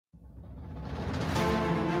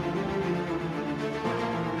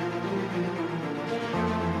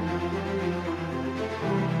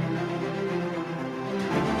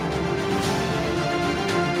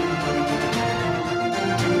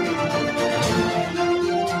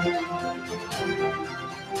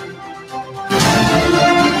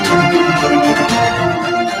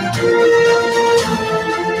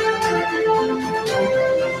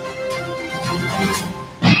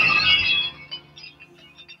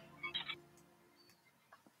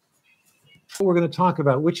what we're going to talk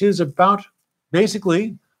about, which is about,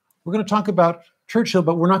 basically, we're going to talk about Churchill,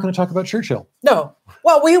 but we're not going to talk about Churchill. No.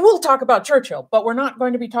 Well, we will talk about Churchill, but we're not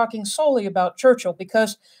going to be talking solely about Churchill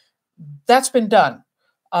because that's been done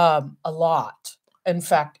a lot. In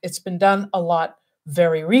fact, it's been done a lot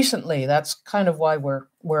very recently. That's kind of why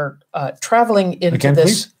we're traveling into again,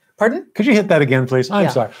 this. Please? Pardon? Could you hit that again, please?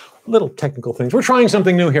 I'm sorry. Little technical things. We're trying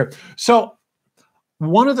something new here. So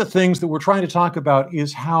one of the things that we're trying to talk about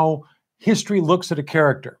is how history looks at a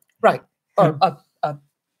character. Right. Or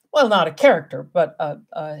well, not a character, but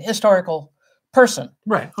a historical person.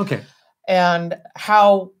 Right. Okay. And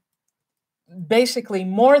how basically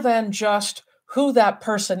more than just who that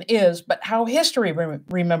person is, but how history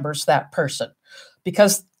remembers that person,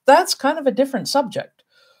 because that's kind of a different subject.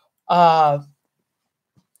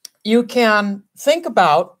 You can think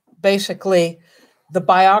about basically the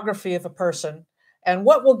biography of a person, and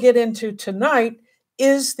what we'll get into tonight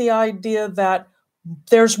is the idea that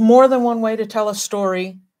there's more than one way to tell a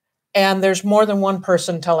story, and there's more than one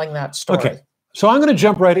person telling that story. Okay, so I'm going to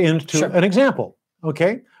jump right into an example,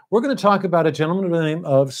 okay? We're going to talk about a gentleman by the name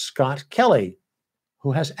of Scott Kelly,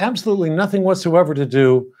 who has absolutely nothing whatsoever to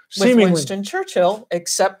do, seemingly, with Winston Churchill,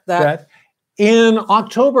 except that in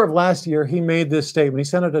October of last year, he made this statement. He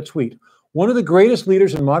sent out a tweet. One of the greatest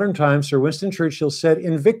leaders in modern times, Sir Winston Churchill, said,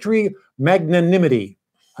 "In victory, magnanimity."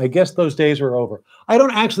 I guess those days are over. I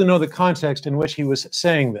don't actually know the context in which he was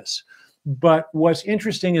saying this, but what's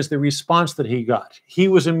interesting is the response that he got. He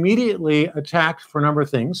was immediately attacked for a number of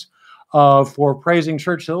things, for praising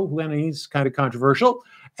Churchill, when he's kind of controversial,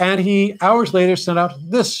 and he, hours later, sent out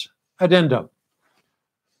this addendum.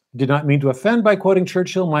 "Did not mean to offend by quoting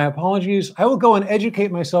Churchill. My apologies. I will go and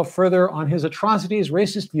educate myself further on his atrocities,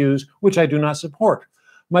 racist views, which I do not support.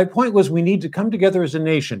 My point was we need to come together as a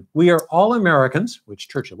nation. We are all Americans," which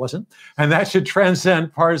Churchill wasn't, "and that should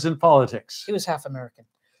transcend partisan politics." He was half American.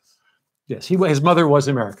 Yes, his mother was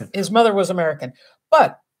American. His mother was American.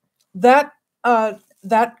 But that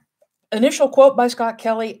that initial quote by Scott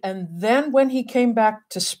Kelly, and then when he came back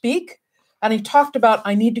to speak, and he talked about,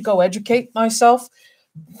 "I need to go educate myself,"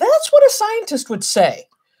 that's what a scientist would say.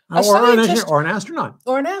 Or an astronaut.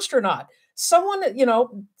 Or an astronaut. Someone,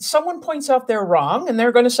 someone points out they're wrong, and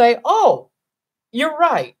they're going to say, "Oh, you're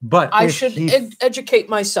right. But I should educate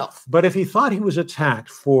myself." But if he thought he was attacked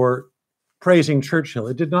for praising Churchill,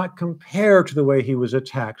 it did not compare to the way he was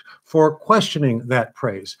attacked for questioning that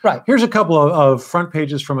praise. Right. Here's a couple of front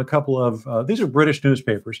pages from a couple of, these are British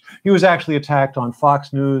newspapers. He was actually attacked on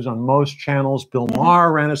Fox News, on most channels. Bill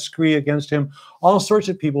Maher ran a scree against him. All sorts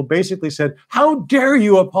of people basically said, "How dare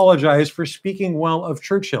you apologize for speaking well of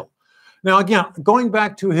Churchill?" Now, again, going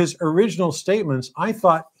back to his original statements, I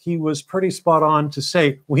thought he was pretty spot on to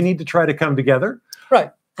say, we need to try to come together.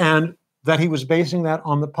 Right. And that he was basing that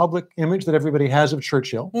on the public image that everybody has of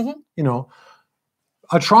Churchill.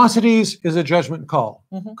 Atrocities is a judgment call.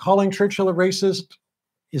 Calling Churchill a racist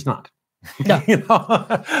is not. No.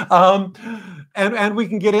 And we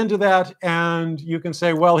can get into that, and you can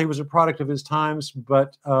say, well, he was a product of his times,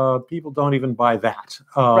 but people don't even buy that.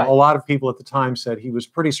 Right. A lot of people at the time said he was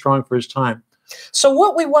pretty strong for his time. So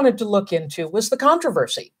what we wanted to look into was the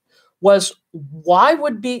controversy. Was why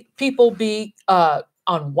would people be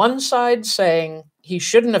on one side saying he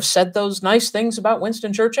shouldn't have said those nice things about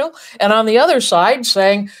Winston Churchill, and on the other side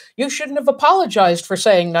saying you shouldn't have apologized for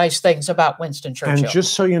saying nice things about Winston Churchill. And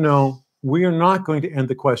just so you know, we are not going to end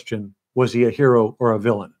the question, was he a hero or a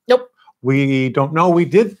villain? Nope. We don't know. We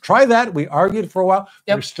did try that. We argued for a while.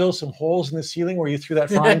 Yep. There's still some holes in the ceiling where you threw that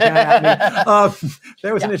frying pan at me.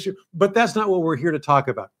 There was an issue. But that's not what we're here to talk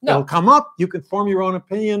about. No. It'll come up. You can form your own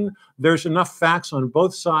opinion. There's enough facts on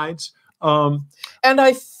both sides. And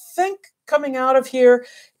I think coming out of here,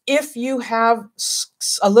 if you have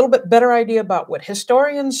a little bit better idea about what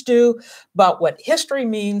historians do, about what history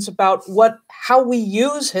means, about how we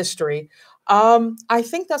use history, I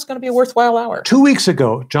think that's going to be a worthwhile hour. 2 weeks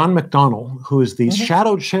ago, John Macdonald, who is the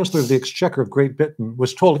Shadow Chancellor of the Exchequer of Great Britain,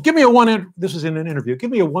 was told, this was in an interview,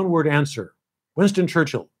 give me a one-word answer. Winston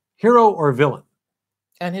Churchill, hero or villain?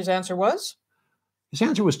 And his answer was? His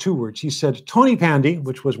answer was 2 words. He said, Tony Pandy,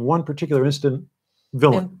 which was one particular instant,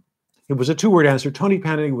 villain. It was a 2-word answer. Tony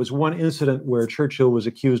Pandy was one incident where Churchill was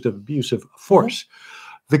accused of abuse of force.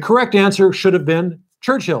 The correct answer should have been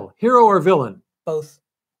Churchill, hero or villain? Both.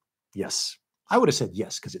 Yes. I would have said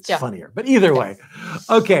yes because it's funnier, but either way.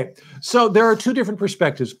 Okay, so there are two different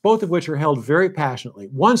perspectives, both of which are held very passionately.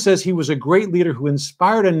 One says he was a great leader who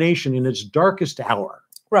inspired a nation in its darkest hour.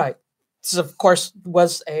 Right. This, of course,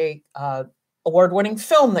 was a award-winning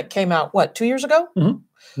film that came out, 2 years ago?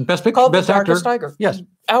 Best picture, called best The actor. Darkest Tiger. Yes.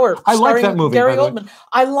 I like starring that movie, Gary by the way. Oldman.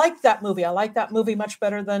 I like that movie. I like that movie much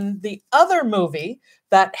better than the other movie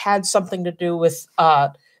that had something to do with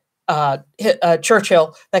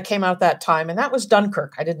Churchill that came out that time, and that was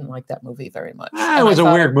Dunkirk. I didn't like that movie very much. It was a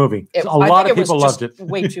weird movie. A lot of people loved it.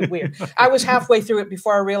 Way too weird. I was halfway through it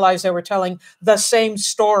before I realized they were telling the same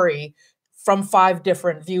story from 5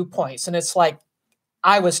 different viewpoints, and it's like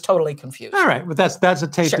I was totally confused. All right, but that's a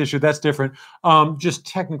taste issue. That's different. Just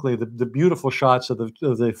technically, the beautiful shots of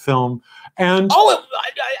the film, and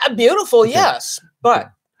beautiful, yes,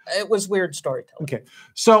 but it was weird storytelling. Okay,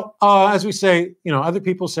 so as we say, other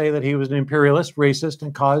people say that he was an imperialist, racist,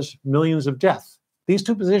 and caused millions of deaths. These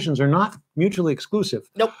two positions are not mutually exclusive.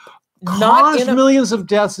 Nope. Caused millions of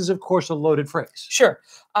deaths is, of course, a loaded phrase. Sure,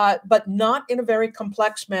 but not in a very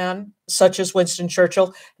complex man such as Winston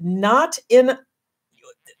Churchill. Not in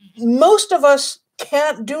most of us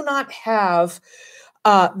do not have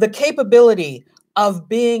the capability of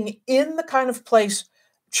being in the kind of place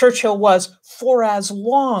Churchill was for as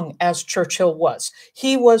long as Churchill was.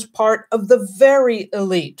 He was part of the very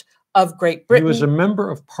elite of Great Britain. He was a member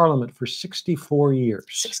of Parliament for 64 years.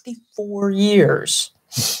 64 years.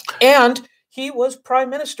 And he was prime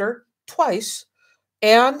minister twice,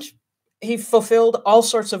 and he fulfilled all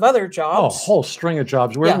sorts of other jobs. Oh, a whole string of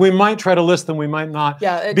jobs. We might try to list them, we might not.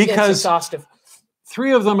 Yeah, because it's exhaustive.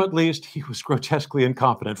 3 of them, at least, he was grotesquely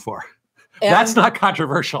incompetent for. And that's not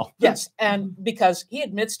controversial. Yes, and because he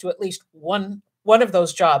admits to at least one of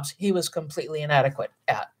those jobs he was completely inadequate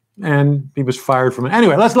at. And he was fired from it.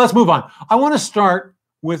 Anyway, let's move on. I want to start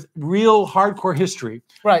with real hardcore history.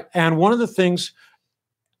 Right. And one of the things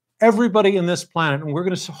everybody in this planet, and we're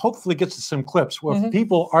going to hopefully get to some clips where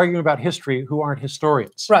people arguing about history who aren't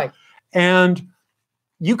historians. Right. And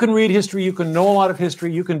you can read history, you can know a lot of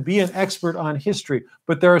history, you can be an expert on history,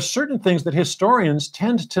 but there are certain things that historians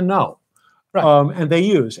tend to know. Right. And they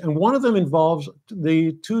use. And one of them involves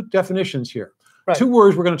the 2 definitions here. Right. 2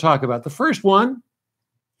 words we're going to talk about. The first one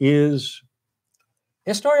is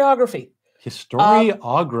historiography.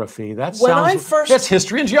 Historiography. That's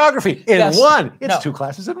history and geography in one. It's 2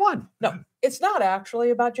 classes in one. No, it's not actually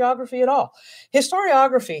about geography at all.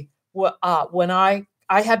 Historiography, when I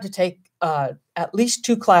had to take at least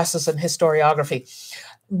 2 classes in historiography.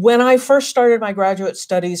 When I first started my graduate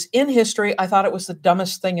studies in history, I thought it was the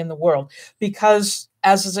dumbest thing in the world because,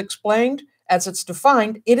 as is explained, as it's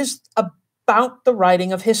defined, it is about the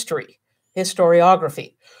writing of history,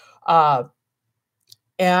 historiography.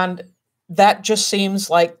 And that just seems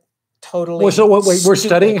like totally... Well, so wait, we're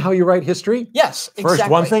studying how you write history? Yes, exactly. First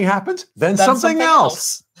one thing happens, then something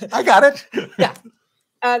else. I got it. Yeah.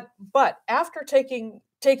 But after taking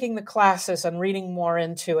the classes and reading more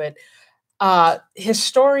into it,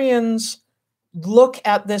 historians look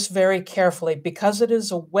at this very carefully because it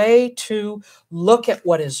is a way to look at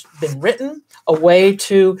what has been written, a way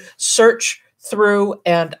to search through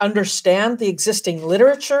and understand the existing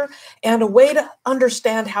literature, and a way to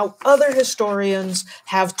understand how other historians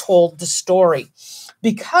have told the story,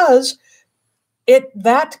 because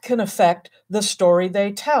that can affect the story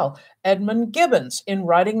they tell. Edmund Gibbons, in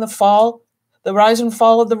writing The Rise and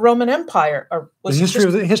Fall of the Roman Empire, or was history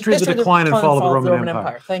of the decline and fall of the Roman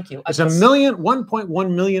Empire. Thank you. It's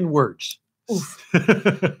 1.1 million words. Oof.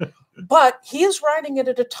 But he is writing it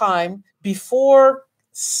at a time before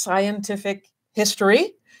scientific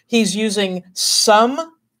history. He's using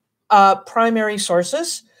some primary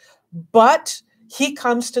sources, but he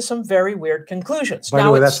comes to some very weird conclusions. By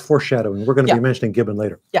the way, that's foreshadowing. We're going to be mentioning Gibbon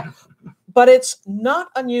later. Yeah. But it's not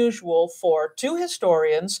unusual for 2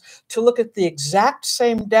 historians to look at the exact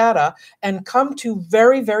same data and come to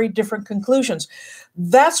very, very different conclusions.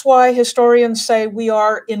 That's why historians say we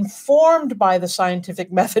are informed by the scientific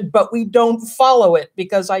method, but we don't follow it,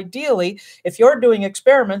 because ideally, if you're doing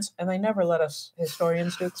experiments, and they never let us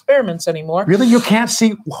historians do experiments anymore. Really? You can't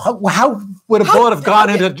see? How would a bullet have gone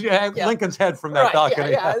into Lincoln's head from that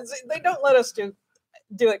balcony? Yeah. They don't let us do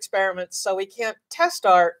experiments, so we can't test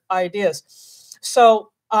our ideas.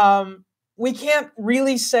 So we can't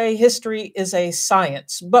really say history is a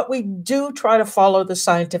science, but we do try to follow the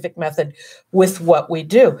scientific method with what we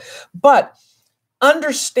do. But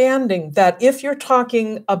understanding that if you're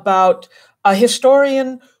talking about a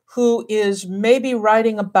historian who is maybe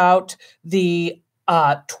writing about the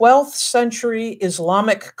 12th century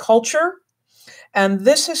Islamic culture, and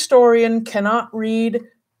this historian cannot read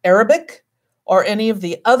Arabic or any of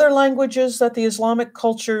the other languages that the Islamic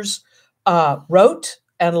cultures wrote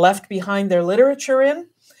and left behind their literature in,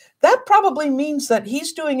 that probably means that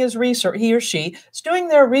he's doing his research, he or she is doing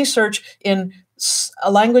their research in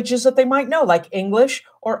languages that they might know, like English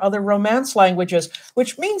or other Romance languages,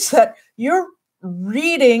 which means that you're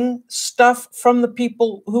reading stuff from the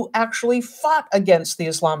people who actually fought against the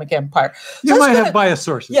Islamic Empire. You might have biased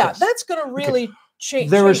sources. Yeah, yes. that's going to really change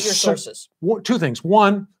There your are sources. Two things.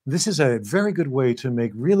 One, this is a very good way to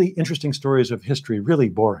make really interesting stories of history really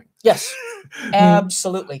boring. Yes,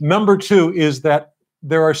 absolutely. Number two is that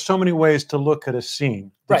there are so many ways to look at a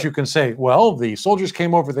scene that you can say, well, the soldiers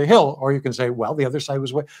came over the hill, or you can say, well, the other side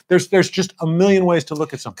was way. There's just a million ways to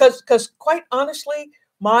look at something. Because quite honestly,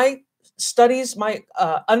 my studies, my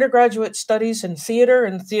undergraduate studies in theater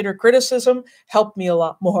and theater criticism helped me a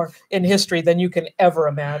lot more in history than you can ever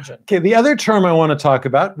imagine. Okay, the other term I want to talk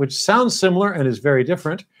about, which sounds similar and is very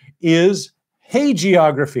different, is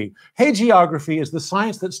hagiography. Hagiography is the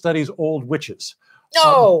science that studies old witches.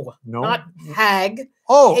 No, no, not hag.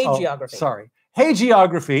 Hagiography. Sorry.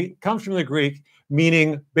 Hagiography comes from the Greek,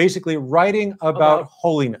 meaning basically writing about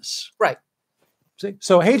holiness. Right. See?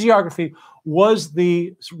 So hagiography was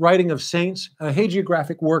the writing of saints.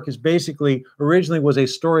 Hagiographic work is basically, originally was a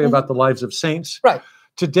story about the lives of saints. Right.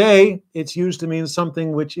 Today, it's used to mean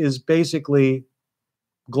something which is basically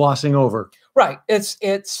glossing over. Right.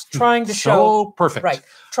 It's trying to show. So perfect. Right.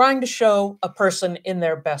 Trying to show a person in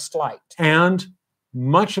their best light. And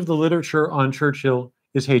much of the literature on Churchill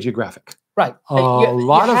is hagiographic. Right. A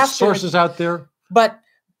lot of sources out there. But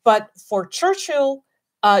for Churchill,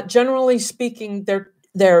 generally speaking,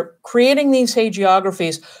 they're creating these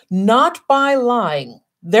hagiographies not by lying.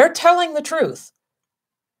 They're telling the truth.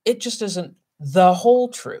 It just isn't the whole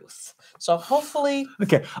truth. So hopefully...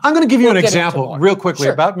 Okay, I'm going to give you an example real quickly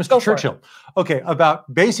about Mr. Churchill. Okay,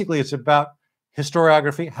 basically it's about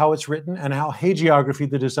historiography, how it's written, and how hagiography,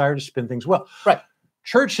 the desire to spin things well. Right.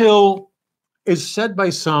 Churchill is said by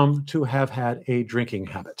some to have had a drinking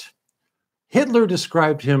habit. Hitler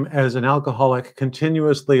described him as an alcoholic,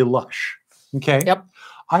 continuously lush. Okay? Yep.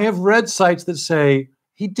 I have read sites that say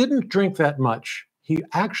he didn't drink that much. He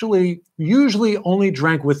actually usually only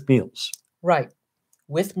drank with meals. Right.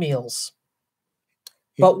 With meals.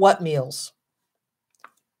 But what meals?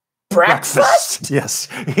 Breakfast? Yes.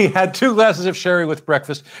 He had 2 glasses of sherry with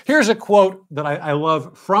breakfast. Here's a quote that I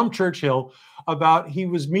love from Churchill about he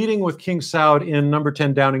was meeting with King Saud in number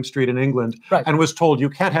 10 Downing Street in England and was told you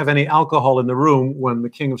can't have any alcohol in the room when the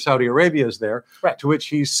King of Saudi Arabia is there. Right. To which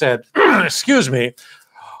he said, excuse me,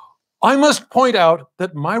 I must point out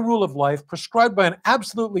that my rule of life, prescribed by an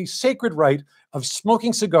absolutely sacred right of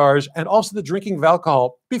smoking cigars and also the drinking of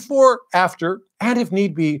alcohol before, after, and if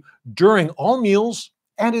need be, during all meals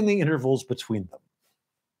and in the intervals between them.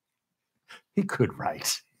 He could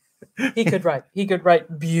write. He could write. He could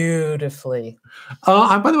write beautifully.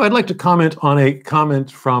 By the way, I'd like to comment on a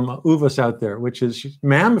comment from Uvas out there, which is,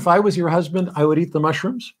 ma'am, if I was your husband, I would eat the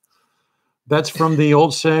mushrooms. That's from the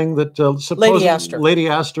old saying that Lady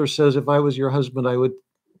Astor says, if I was your husband, I would,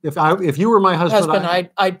 if you were my husband,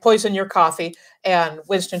 I'd poison your coffee. And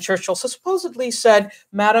Winston Churchill supposedly said,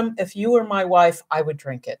 madam, if you were my wife, I would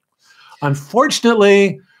drink it.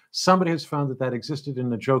 Unfortunately, somebody has found that existed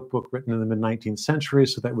in a joke book written in the mid-19th century,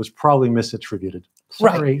 so that was probably misattributed.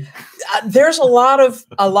 Sorry. Right. There's a lot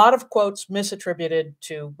of quotes misattributed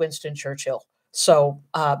to Winston Churchill. So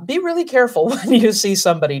be really careful when you see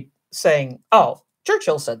somebody saying, "Oh,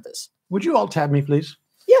 Churchill said this." Would you all tab me, please?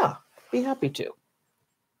 Yeah, be happy to.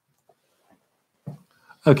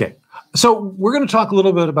 Okay, so we're going to talk a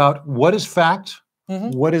little bit about what is fact,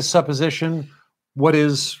 what is supposition, what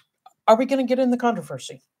is. Are we going to get in the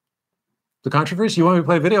controversy? The controversy? You want me to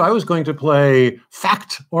play video? I was going to play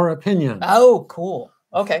fact or opinion. Oh, cool.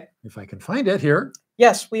 Okay. If I can find it here.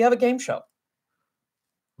 Yes, we have a game show.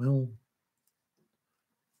 Well,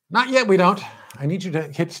 not yet. We don't. I need you to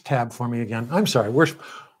hit tab for me again. I'm sorry.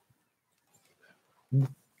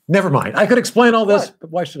 Never mind. I could explain all this, but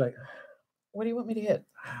why should I? What do you want me to hit?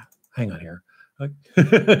 Hang on here.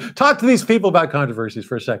 Talk to these people about controversies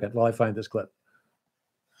for a second while I find this clip.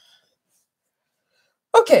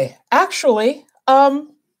 Okay, actually,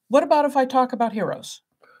 what about if I talk about heroes?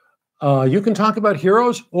 You can talk about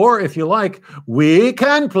heroes, or if you like, we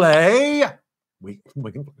can play. We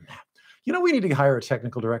can. You know, we need to hire a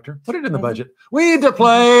technical director. Put it in the budget. We need to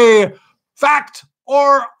play fact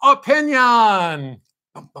or opinion.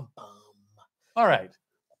 Bum, bum, bum. All right.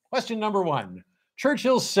 Question number 1.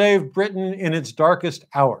 Churchill saved Britain in its darkest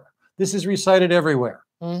hour. This is recited everywhere.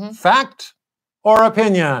 Fact or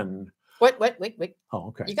opinion? Wait. Oh,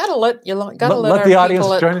 okay. You gotta let the audience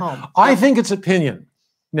join in. I think it's opinion.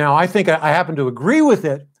 Now, I think I happen to agree with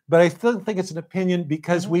it, but I still think it's an opinion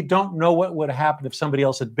because we don't know what would have happened if somebody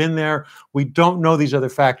else had been there. We don't know these other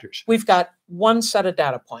factors. We've got one set of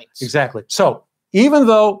data points. Exactly. So even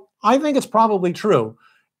though I think it's probably true,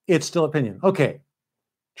 it's still opinion. Okay.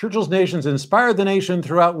 Churchill's nations inspired the nation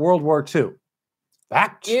throughout World War II.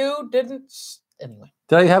 Fact. You didn't. Anyway.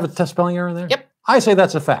 Did I have a spelling error in there? Yep. I say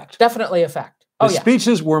that's a fact. Definitely a fact. The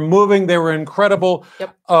speeches were moving. They were incredible.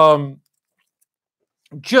 Yep.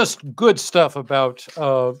 Just good stuff about,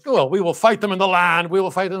 well, we will fight them in the land. We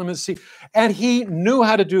will fight them in the sea. And he knew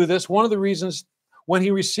how to do this. One of the reasons when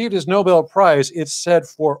he received his Nobel Prize, it said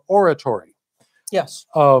for oratory. Yes.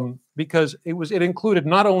 Because it included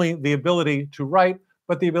not only the ability to write,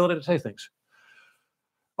 but the ability to say things.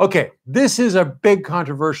 Okay, this is a big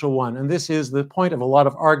controversial one, and this is the point of a lot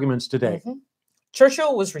of arguments today. Mm-hmm.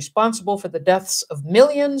 Churchill was responsible for the deaths of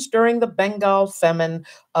millions during the Bengal famine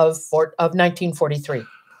of 1943.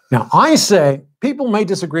 Now, I say, people may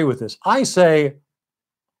disagree with this. I say,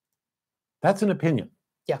 that's an opinion.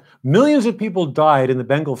 Yeah. Millions of people died in the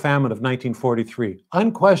Bengal famine of 1943.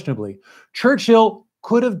 Unquestionably, Churchill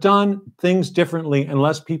could have done things differently and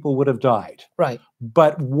less people would have died. Right.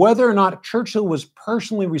 But whether or not Churchill was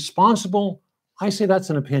personally responsible, I say that's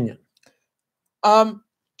an opinion.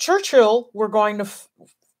 Churchill, we're going to,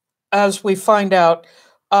 as we find out,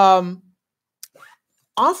 often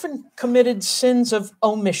committed sins of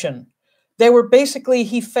omission. They were basically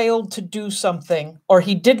he failed to do something or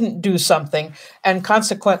he didn't do something, and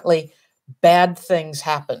consequently, bad things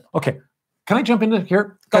happen. Okay. Can I jump into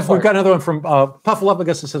here? We've got another one from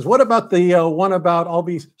Puffaluppagus that says, what about the one about I'll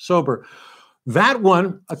be sober? That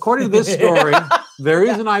one, according to this story, there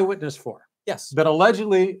is an eyewitness for. Yes. That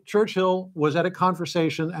allegedly Churchill was at a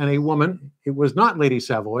conversation and a woman, it was not Lady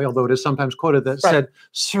Savoy, although it is sometimes quoted, that said,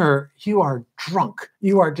 "Sir, you are drunk.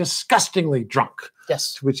 You are disgustingly drunk."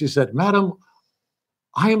 Yes. To which he said, "Madam,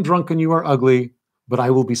 I am drunk and you are ugly, but I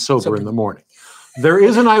will be sober in the morning." There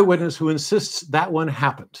is an eyewitness who insists that one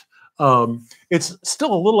happened. It's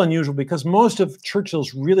still a little unusual because most of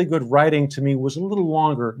Churchill's really good writing to me was a little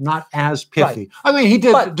longer, not as pithy. Right. I mean, he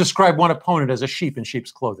did describe one opponent as a sheep in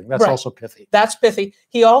sheep's clothing. That's also pithy. That's pithy.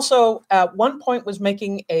 He also, at one point, was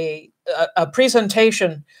making a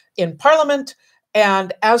presentation in Parliament,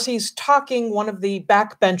 and as he's talking, one of the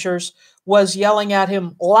backbenchers was yelling at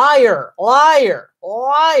him, "Liar, liar,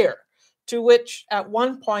 liar," to which, at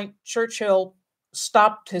one point, Churchill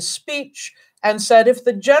stopped his speech and said, "If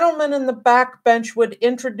the gentleman in the back bench would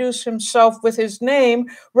introduce himself with his name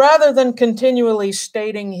rather than continually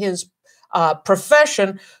stating his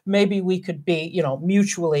profession, maybe we could be,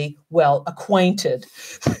 mutually well acquainted."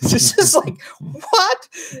 This is like, what?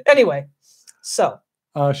 Anyway, so.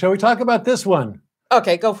 Shall we talk about this one?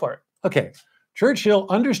 Okay, go for it. Okay. Churchill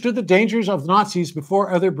understood the dangers of Nazis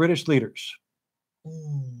before other British leaders.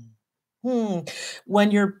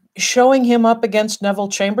 When you're showing him up against Neville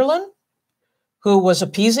Chamberlain, who was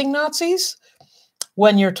appeasing Nazis,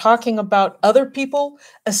 when you're talking about other people,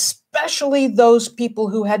 especially those people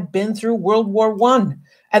who had been through World War I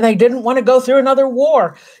and they didn't want to go through another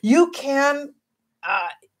war, you can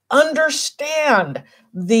understand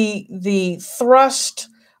the thrust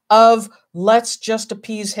of let's just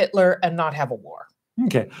appease Hitler and not have a war.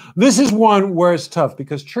 Okay, this is one where it's tough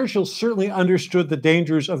because Churchill certainly understood the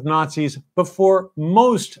dangers of Nazis before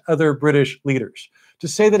most other British leaders. To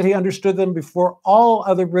say that he understood them before all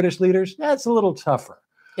other British leaders, that's a little tougher.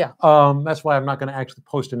 Yeah. That's why I'm not going to actually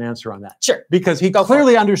post an answer on that. Sure. Because he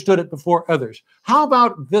clearly understood it before others. How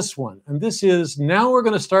about this one? And this is, now we're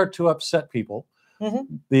going to start to upset people,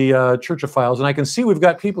 the Churchophiles. And I can see we've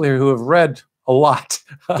got people here who have read a lot.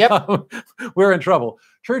 Yep. We're in trouble.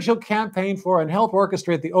 Churchill campaigned for and helped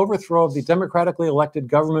orchestrate the overthrow of the democratically elected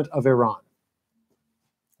government of Iran.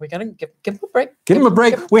 We gotta give him a break. Give him a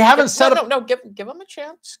break. We haven't set up. No, give him a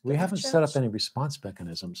chance. We haven't set up any response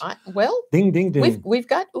mechanisms. Well, ding, ding, ding. We've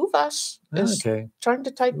got Uvas. Okay. Trying to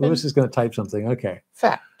type in. Uvas is going to type something. Okay.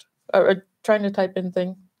 Fact. Trying to type in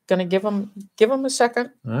thing. Gonna give him a second.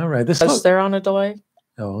 All right. Because they're on a delay.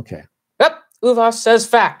 Oh, okay. Yep. Uvas says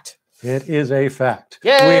fact. It is a fact.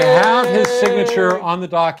 Yay! We have his signature on the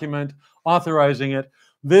document authorizing it.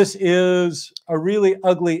 This is a really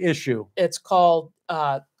ugly issue. It's called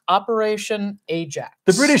Operation Ajax.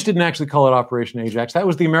 The British didn't actually call it Operation Ajax. That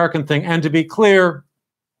was the American thing. And to be clear,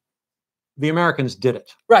 the Americans did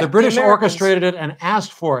it. Right. The British orchestrated it and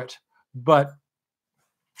asked for it, but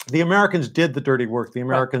the Americans did the dirty work. The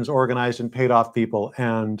Americans organized and paid off people.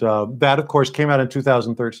 And that, of course, came out in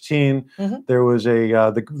 2013. There was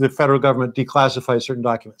the federal government declassified certain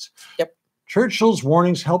documents. Yep. Churchill's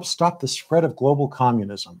warnings helped stop the spread of global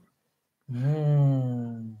communism.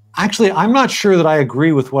 Actually, I'm not sure that I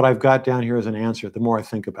agree with what I've got down here as an answer the more I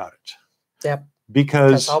think about it. Yep.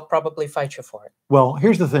 Because I'll probably fight you for it. Well,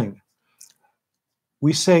 here's the thing.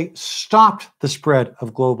 We say stopped the spread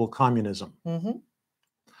of global communism.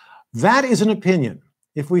 That is an opinion.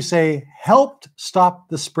 If we say helped stop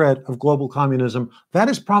the spread of global communism, that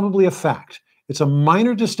is probably a fact. It's a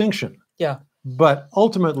minor distinction. Yeah. But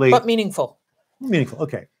ultimately... But meaningful. Meaningful,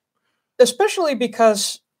 okay. Especially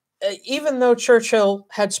because even though Churchill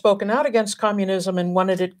had spoken out against communism and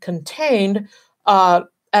wanted it contained,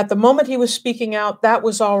 at the moment he was speaking out, that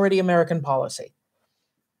was already American policy.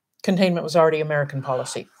 Containment was already American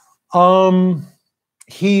policy.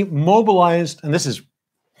 He mobilized, and this is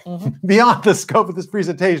beyond the scope of this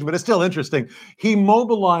presentation, but it's still interesting. He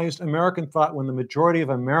mobilized American thought when the majority of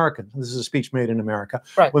Americans, this is a speech made in America,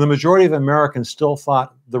 right, when the majority of Americans still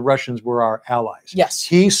thought the Russians were our allies. Yes.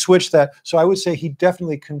 He switched that. So I would say he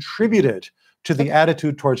definitely contributed to the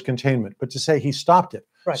attitude towards containment, but to say he stopped it.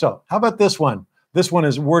 Right. So how about this one? This one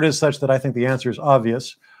is worded such that I think the answer is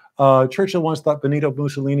obvious. Churchill once thought Benito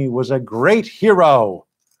Mussolini was a great hero.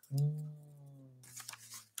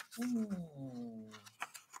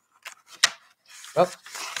 Well,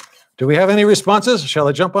 do we have any responses? Shall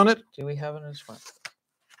I jump on it? Do we have any response?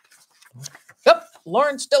 Yep.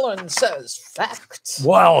 Lawrence Dillon says fact.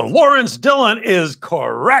 Well, Lawrence Dillon is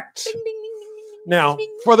correct. Ding, ding, ding, ding, ding, Now,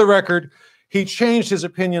 ding. for the record, he changed his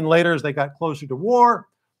opinion later as they got closer to war,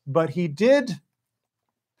 but he did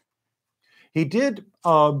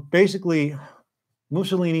basically,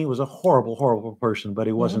 Mussolini was a horrible, horrible person, but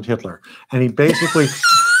he wasn't Hitler. And he basically...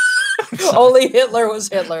 Only Hitler was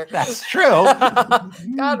Hitler. That's true.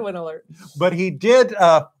 Godwin alert. But he did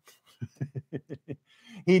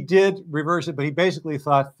reverse it, but he basically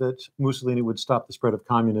thought that Mussolini would stop the spread of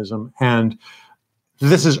communism. And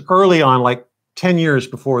this is early on, like 10 years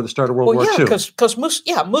before the start of World War II. Because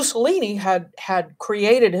Mussolini had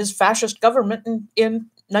created his fascist government in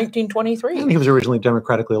 1923. And he was originally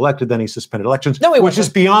democratically elected, then he suspended elections, No, he which wasn't.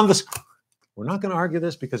 is beyond this. We're not going to argue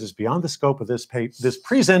this because it's beyond the scope of this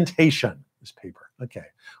presentation, this paper. Okay.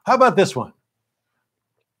 How about this one?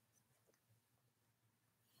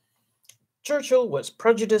 Churchill was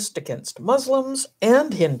prejudiced against Muslims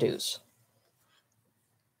and Hindus.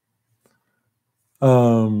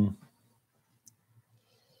 Are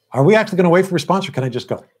we actually going to wait for response, or can I just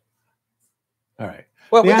go? All right.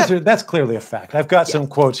 Well, the answer, that's clearly a fact. I've got some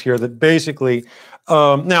quotes here that basically,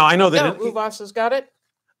 now I know that Uvas has got it.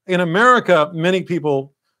 In America, many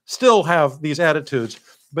people still have these attitudes,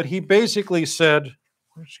 but he basically said,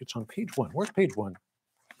 it's on page 1. Where's page 1?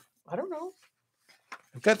 I don't know.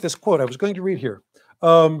 I've got this quote I was going to read here.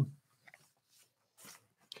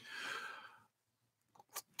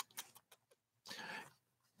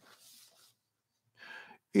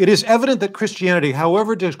 It is evident that Christianity,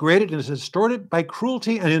 however degraded and distorted by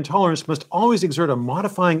cruelty and intolerance, must always exert a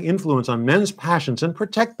modifying influence on men's passions and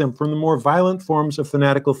protect them from the more violent forms of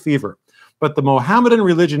fanatical fever. But the Mohammedan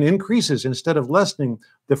religion increases instead of lessening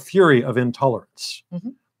the fury of intolerance.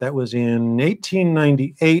 That was in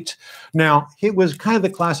 1898. Now, it was kind of the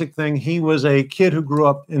classic thing. He was a kid who grew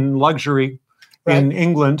up in luxury in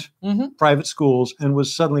England, private schools, and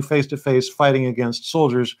was suddenly face-to-face fighting against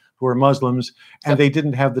soldiers who were Muslims, and they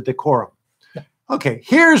didn't have the decorum. Okay,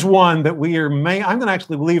 here's one that I'm going to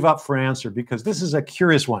actually leave up for answer because this is a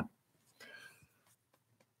curious one.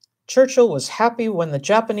 Churchill was happy when the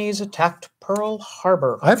Japanese attacked Pearl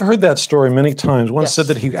Harbor. I've heard that story many times. One said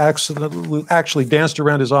that he actually danced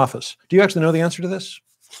around his office. Do you actually know the answer to this?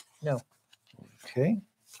 No. Okay.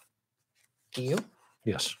 Do you?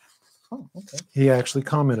 Yes. Oh, okay. He actually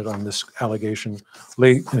commented on this allegation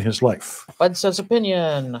late in his life. Bud says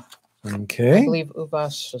opinion. Okay. I believe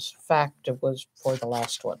Uvas's fact it was for the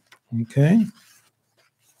last one. Okay.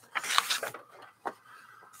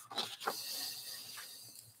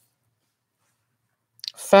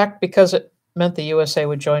 Fact because it meant the USA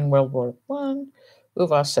would join World War I.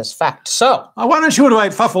 Uvas says fact. So why don't you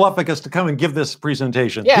invite Fuffleupicus to come and give this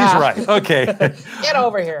presentation? Yeah. He's right. Okay. Get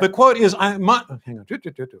over here. The quote is, hang on.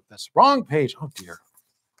 That's the wrong page. Oh, dear.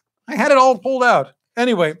 I had it all pulled out.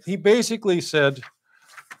 Anyway, he basically said,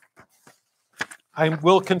 I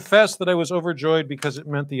will confess that I was overjoyed because it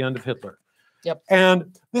meant the end of Hitler. Yep.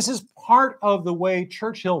 And this is part of the way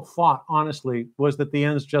Churchill thought, honestly, was that the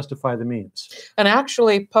ends justify the means. And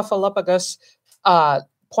actually, Puffaluppagus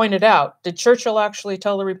pointed out, did Churchill actually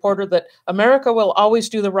tell the reporter that America will always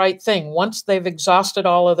do the right thing once they've exhausted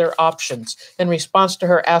all of their options, in response to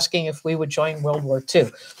her asking if we would join World War II?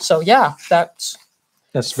 So yeah, that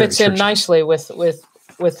fits in nicely with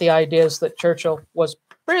the ideas that Churchill was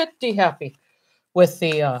pretty happy with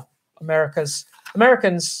the Americans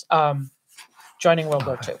joining World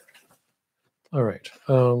War II. All right.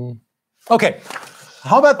 Okay.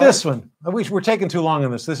 How about this one? We're taking too long on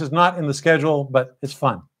this. This is not in the schedule, but it's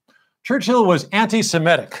fun. Churchill was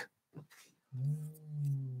anti-Semitic.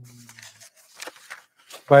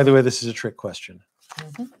 By the way, this is a trick question.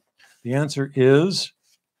 Mm-hmm. The answer is,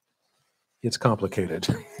 it's complicated.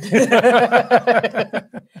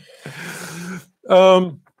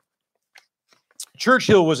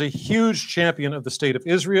 Churchill was a huge champion of the state of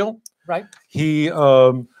Israel. Right. He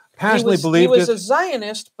passionately believed he was a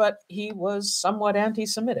Zionist, but he was somewhat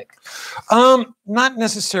anti-Semitic. Not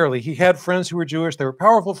necessarily. He had friends who were Jewish. They were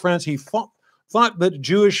powerful friends. He thought that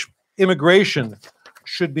Jewish immigration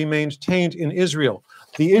should be maintained in Israel.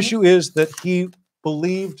 The issue is that he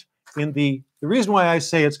believed in the reason why I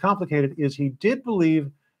say it's complicated is he did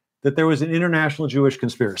believe that there was an international Jewish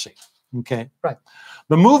conspiracy. Okay. Right.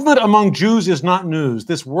 The movement among Jews is not news.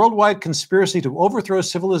 This worldwide conspiracy to overthrow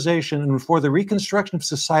civilization and for the reconstruction of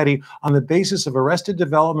society on the basis of arrested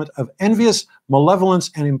development of envious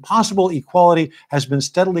malevolence and impossible equality has been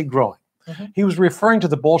steadily growing. Mm-hmm. He was referring to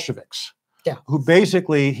the Bolsheviks, who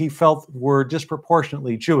basically he felt were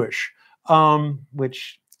disproportionately Jewish,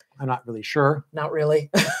 which I'm not really sure. Not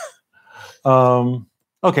really.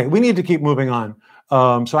 Okay, we need to keep moving on.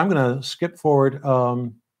 So I'm going to skip forward.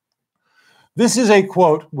 This is a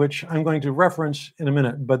quote, which I'm going to reference in a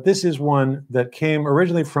minute, but this is one that came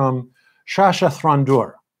originally from Shasha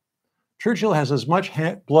Thandur. Churchill has as much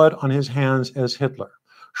blood on his hands as Hitler.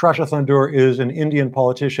 Shasha Thandur is an Indian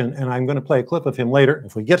politician, and I'm going to play a clip of him later.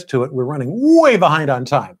 If we get to it, we're running way behind on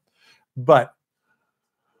time.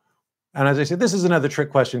 And as I said, this is another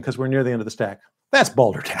trick question because we're near the end of the stack. That's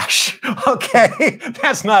balderdash. Okay,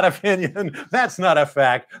 that's not opinion. That's not a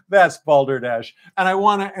fact. That's balderdash. And I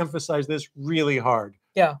want to emphasize this really hard.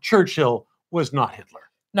 Yeah. Churchill was not Hitler.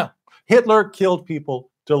 No. Hitler killed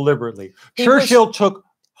people deliberately. Churchill took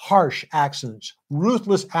harsh actions,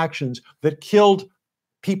 ruthless actions that killed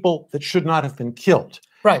people that should not have been killed.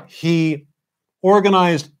 Right. He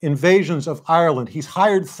organized invasions of Ireland. He's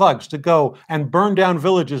hired thugs to go and burn down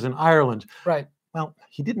villages in Ireland. Right. Well,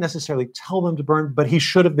 he didn't necessarily tell them to burn, but he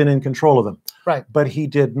should have been in control of them. Right. But he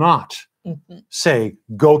did not say,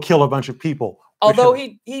 go kill a bunch of people. Although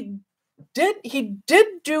he did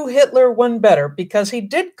do Hitler one better because he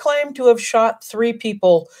did claim to have shot 3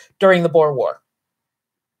 people during the Boer War,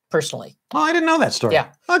 personally. Oh, I didn't know that story.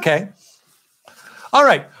 Yeah. Okay. All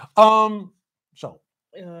right.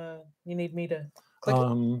 You need me to click it?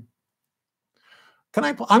 I'm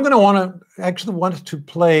going to want to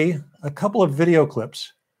play a couple of video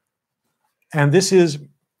clips. And this is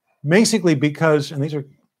basically because, and these are,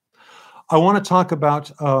 I want to talk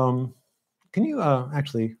about, can you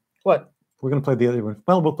actually? What? We're going to play the other one.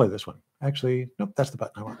 Well, we'll play this one. Actually, nope, that's the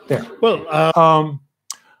button I want. There. Well,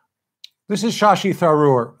 this is Shashi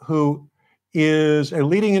Tharoor, who is a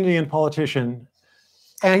leading Indian politician.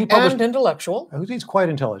 And intellectual. He's quite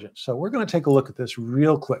intelligent. So we're going to take a look at this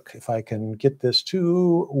real quick, if I can get this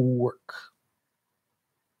to work.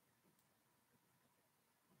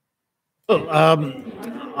 Well,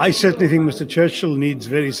 I certainly think Mr. Churchill needs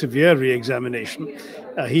very severe re-examination.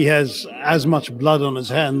 He has as much blood on his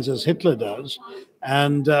hands as Hitler does,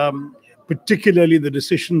 and particularly the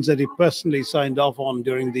decisions that he personally signed off on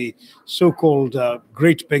during the so-called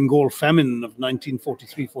Great Bengal Famine of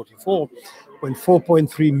 1943-44, when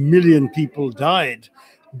 4.3 million people died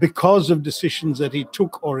because of decisions that he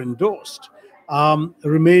took or endorsed,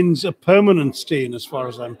 remains a permanent stain as far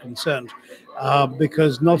as I'm concerned.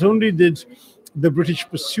 Because not only did the British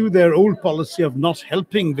pursue their old policy of not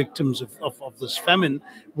helping victims of this famine,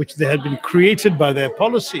 which they had been created by their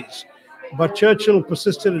policies, but Churchill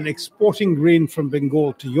persisted in exporting grain from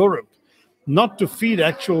Bengal to Europe, not to feed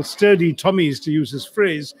actual sturdy Tommies, to use his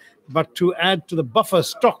phrase, but to add to the buffer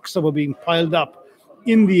stocks that were being piled up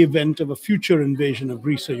in the event of a future invasion of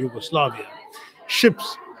Greece or Yugoslavia.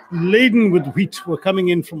 Ships laden with wheat were coming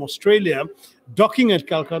in from Australia, docking at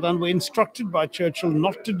Calcutta, and were instructed by Churchill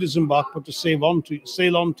not to disembark but to sail on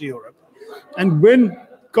to Europe. And when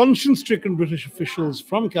conscience-stricken British officials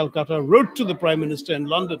from Calcutta wrote to the Prime Minister in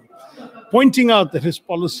London, pointing out that his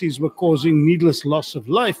policies were causing needless loss of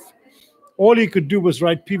life, all he could do was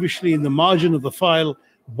write peevishly in the margin of the file,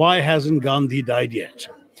 "Why hasn't Gandhi died yet?"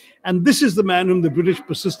 And this is the man whom the British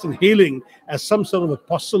persist in hailing as some sort of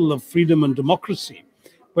apostle of freedom and democracy,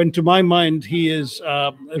 when to my mind he is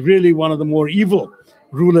really one of the more evil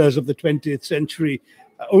rulers of the 20th century,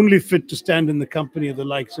 only fit to stand in the company of the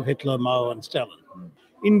likes of Hitler, Mao, and Stalin.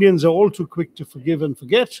 Indians are all too quick to forgive and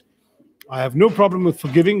forget. I have no problem with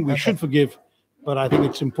forgiving. We should forgive, but I think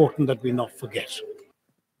it's important that we not forget.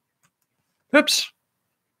 Oops.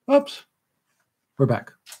 We're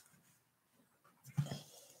back.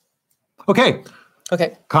 Okay.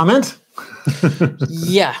 Comment?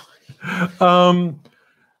 Yeah.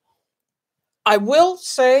 I will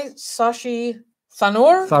say Shashi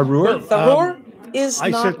Tharoor is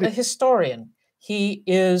not a historian. He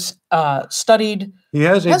is studied. He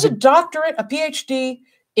has a doctorate, a PhD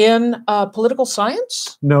in political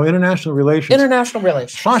science. No, international relations. International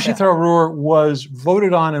relations. Shashi Tharoor was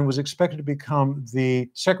voted on and was expected to become the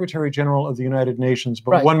Secretary General of the United Nations,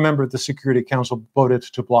 but one member of the Security Council voted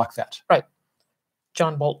to block that. Right.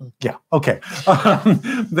 John Bolton. Yeah. Okay.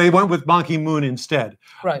 They went with Ban Ki-moon instead.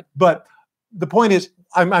 Right. But the point is,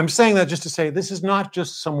 I'm saying that just to say this is not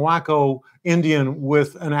just some wacko Indian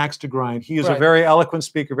with an axe to grind. He is a very eloquent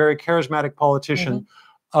speaker, very charismatic politician.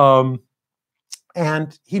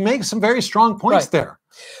 And he makes some very strong points there.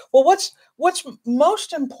 Well, what's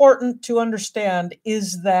most important to understand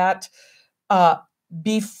is that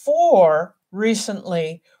before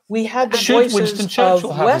recently, we had the voices of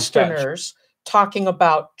Westerners talking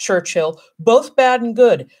about Churchill, both bad and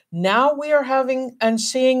good. Now we are having and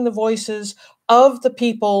seeing the voices of the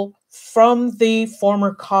people from the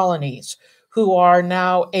former colonies who are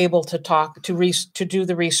now able to talk, to do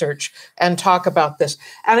the research and talk about this.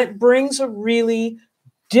 And it brings a really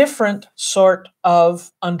different sort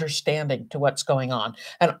of understanding to what's going on.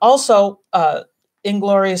 And also,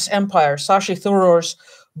 Inglorious Empire, Shashi Tharoor's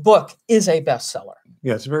book, is a bestseller.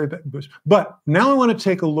 Yeah, it's very bad. But now I want to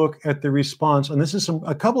take a look at the response, and this is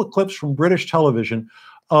a couple of clips from British television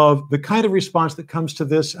of the kind of response that comes to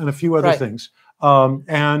this and a few other things.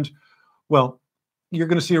 And, well, you're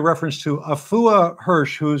going to see a reference to Afua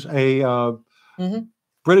Hirsch, who's a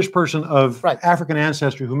British person of African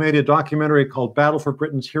ancestry who made a documentary called Battle for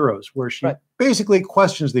Britain's Heroes, where she basically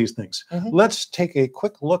questions these things. Let's take a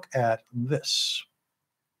quick look at this.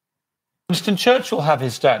 Winston Churchill have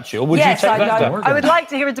his statue, or would you take that down? I would like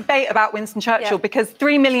to hear a debate about Winston Churchill because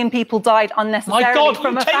 3 million people died unnecessarily. My God,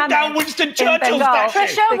 from a take down Winston Churchill's statue.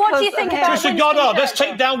 Trisha, what do you think about Trisha Goddard, let's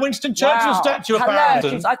take down Winston Churchill's statue of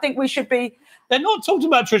Farringdon. I think we should be... They're not talking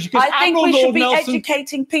about Trisha, because I think we should be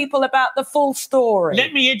educating people about the full story.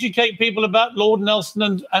 Let me educate people about Lord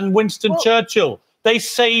Nelson and Winston Churchill. They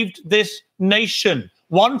saved this nation.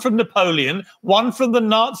 One from Napoleon, one from the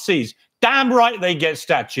Nazis. Damn right they get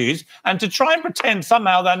statues. And to try and pretend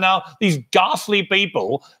somehow they're now these ghastly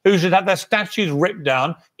people who should have their statues ripped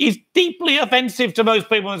down is deeply offensive to most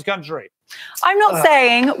people in this country. I'm not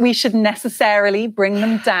saying we should necessarily bring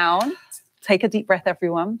them down. Take a deep breath,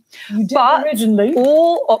 everyone. But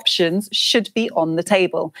all options should be on the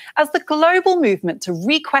table. As the global movement to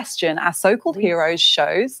re-question our so-called heroes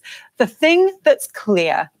shows, the thing that's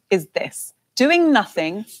clear is this. Doing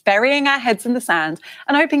nothing, burying our heads in the sand,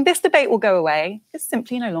 and hoping this debate will go away is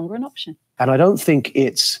simply no longer an option. And I don't think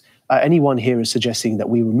it's anyone here is suggesting that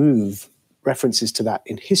we remove references to that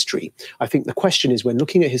in history. I think the question is, when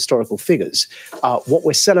looking at historical figures, what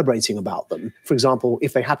we're celebrating about them, for example,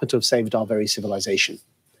 if they happen to have saved our very civilization,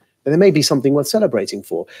 then there may be something worth celebrating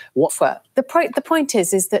for. The point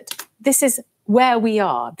is that this is where we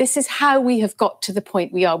are. This is how we have got to the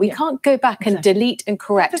point we are. We can't go back and delete and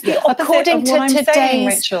correct according to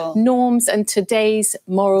today's norms and today's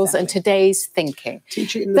morals and today's thinking.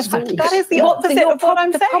 Teach it in the schools. That is the opposite of what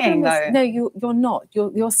I'm saying, though. No, you're not.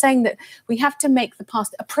 You're saying that we have to make the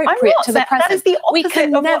past appropriate to the present. That is the opposite we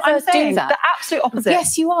can of never what I'm saying. do that. The absolute opposite.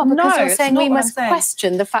 Yes, you are, because you're saying we must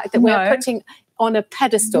question the fact that we're putting on a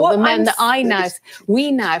pedestal the men that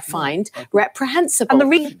we now find reprehensible.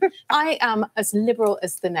 And I am as liberal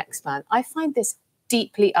as the next man. I find this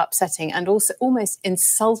deeply upsetting and also almost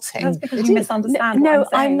insulting. That's because you misunderstand what I'm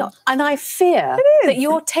saying. I'm not, and I fear that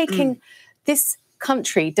you're taking this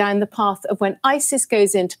country down the path of when ISIS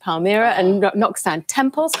goes into Palmyra and knocks down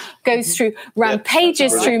temples, goes through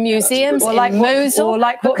rampages through museums in Mosul. Or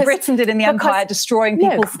like what Britain did in the Empire, destroying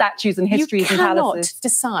people's statues and histories and palaces. You cannot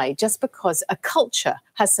decide just because a culture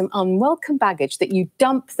has some unwelcome baggage that you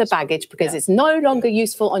dump the baggage because it's no longer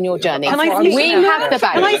useful on your journey. We have the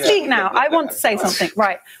baggage. Can I speak now? I want to say something.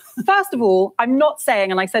 Right. First of all, I'm not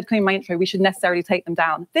saying, and I said in my intro, we should necessarily take them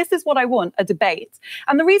down. This is what I want, a debate.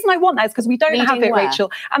 And the reason I want that is because we don't have it,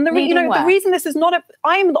 Rachel. And the reason this is not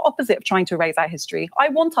I'm the opposite of trying to erase our history. I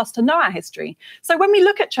want us to know our history. So when we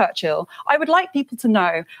look at Churchill, I would like people to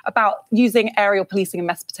know about using aerial policing in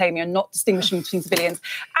Mesopotamia and not distinguishing between civilians.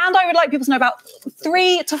 And I would like people to know about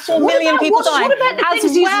 3 to 4 million people dying. What about the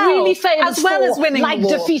things he's really famous as well as winning like the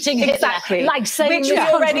war. Defeating Hitler, like saving the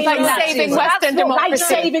country, like saving Western democracy, like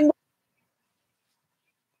saving.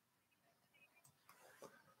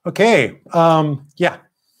 Okay, yeah.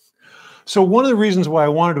 So one of the reasons why I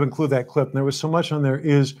wanted to include that clip, and there was so much on there,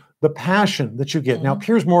 is the passion that you get. Now,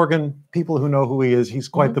 Piers Morgan, people who know who he is, he's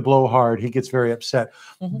quite the blowhard. He gets very upset.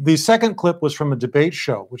 The second clip was from a debate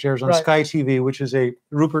show, which airs on Sky TV, which is a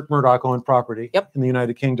Rupert Murdoch-owned property in the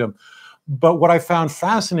United Kingdom. But what I found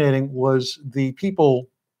fascinating was the people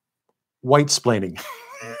white-splaining.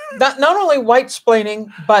 Not only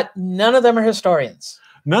white-splaining, but none of them are historians.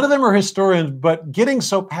 None of them are historians, but getting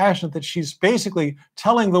so passionate that she's basically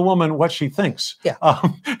telling the woman what she thinks. Yeah.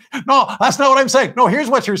 No, that's not what I'm saying. No, here's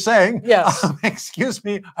what you're saying. Yes. Excuse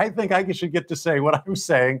me. I think I should get to say what I'm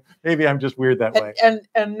saying. Maybe I'm just weird that way.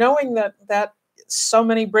 And knowing that so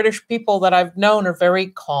many British people that I've known are very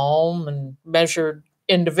calm and measured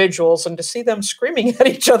individuals, and to see them screaming at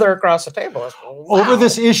each other across the table over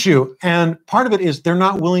this issue, and part of it is they're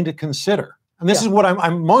not willing to consider. And this is what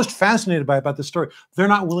I'm most fascinated by about the story. They're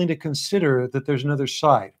not willing to consider that there's another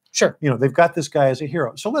side. Sure. You know, they've got this guy as a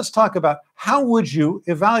hero. So let's talk about how would you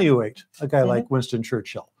evaluate a guy like Winston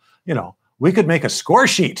Churchill? You know, we could make a score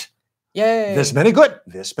sheet. Yay. This many good,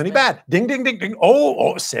 this many bad. Ding, ding, ding, ding.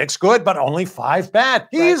 Oh, 6 good, but only 5 bad.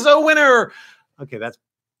 He's a winner. Okay, that's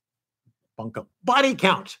bunkum. Body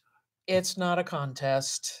count. It's not a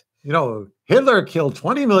contest. You know, Hitler killed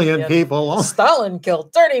 20 million people. Stalin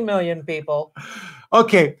killed 30 million people.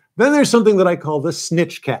 Okay, then there's something that I call the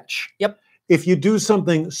snitch catch. Yep. If you do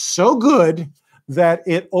something so good that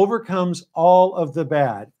it overcomes all of the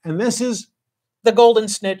bad. And this is the golden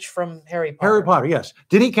snitch from Harry Potter. Harry Potter, yes.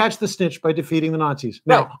 Did he catch the snitch by defeating the Nazis?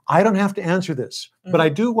 Now, I don't have to answer this, but I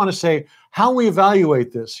do want to say how we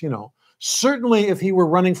evaluate this, you know. Certainly, if he were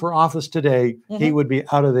running for office today, he would be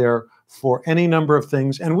out of there for any number of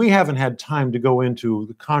things. And we haven't had time to go into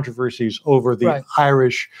the controversies over the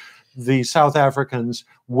Irish, the South Africans,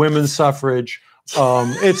 women's suffrage.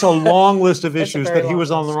 It's a long list of issues that he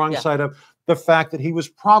was on the wrong side of. The fact that he was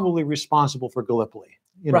probably responsible for Gallipoli.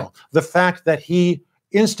 You know, the fact that he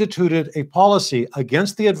instituted a policy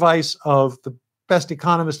against the advice of the best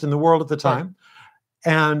economist in the world at the time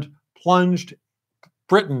and plunged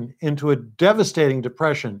Britain into a devastating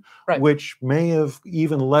depression, which may have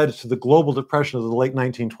even led to the global depression of the late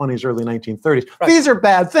 1920s, early 1930s. These are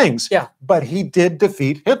bad things. Yeah. But he did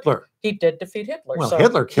defeat Hitler. He did defeat Hitler. Well, so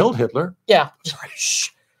Hitler killed Hitler. Yeah.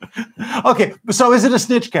 Okay. So is it a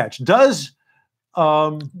snitch catch? Does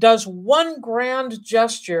one grand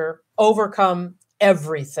gesture overcome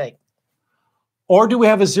everything? Or do we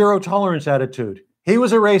have a zero tolerance attitude? He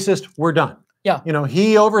was a racist. We're done. Yeah. You know,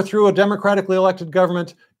 he overthrew a democratically elected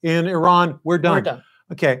government in Iran. We're done. We're done.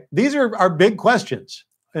 Okay. These are our big questions.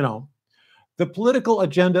 You know, the political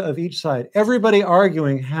agenda of each side. Everybody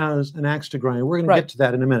arguing has an axe to grind. We're going to get to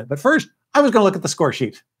that in a minute. But first, I was going to look at the score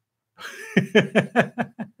sheet.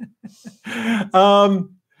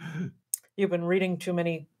 You've been reading too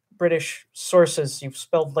many British sources. You've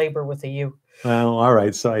spelled labor with a U. Well, all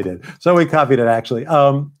right. So I did. So we copied it, actually.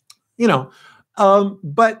 You know,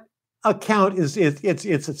 but a count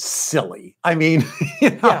it's silly. I mean,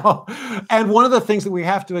 you know, and one of the things that we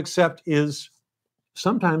have to accept is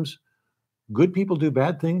sometimes good people do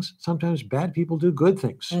bad things. Sometimes bad people do good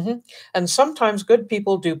things. And sometimes good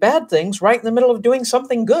people do bad things right in the middle of doing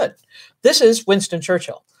something good. This is Winston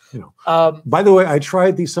Churchill. You know, by the way, I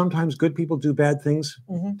tried the sometimes good people do bad things.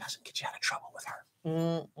 Doesn't get you out of trouble with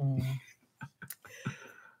her.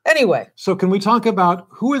 Anyway. So can we talk about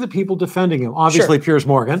who are the people defending him? Obviously, Piers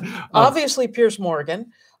Morgan. Obviously, Piers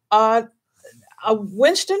Morgan.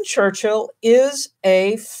 Winston Churchill is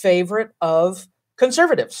a favorite of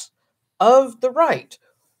conservatives, of the right.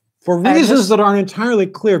 For reasons that aren't entirely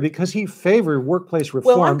clear, because he favored workplace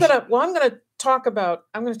reforms. Well, I'm gonna talk about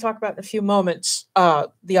in a few moments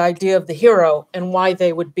the idea of the hero and why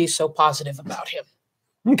they would be so positive about him.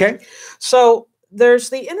 Okay. So there's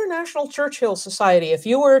the International Churchill Society. If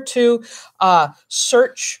you were to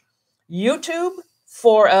search YouTube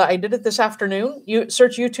for, I did it this afternoon. You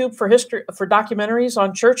search YouTube for documentaries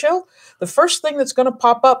on Churchill. The first thing that's going to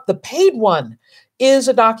pop up, the paid one, is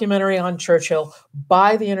a documentary on Churchill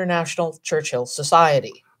by the International Churchill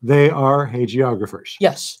Society. They are hagiographers.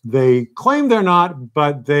 Yes. They claim they're not,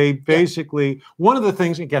 but they basically, one of the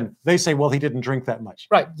things, again, they say, well, he didn't drink that much.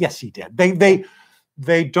 Right. Yes, he did.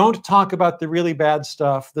 They don't talk about the really bad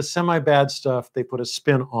stuff, the semi-bad stuff. They put a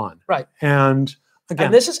spin on. Right. And again,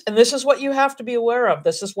 and this is what you have to be aware of.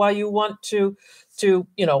 This is why you want to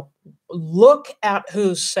look at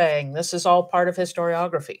who's saying. This is all part of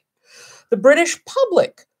historiography. The British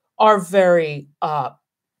public are very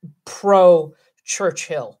pro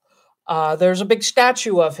Churchill. There's a big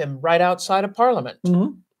statue of him right outside of Parliament.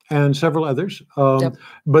 And several others.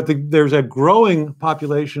 But there's a growing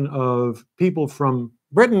population of people from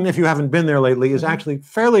Britain, if you haven't been there lately, is actually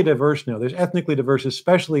fairly diverse now. There's ethnically diverse,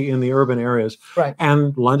 especially in the urban areas. Right.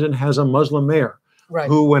 And London has a Muslim mayor right.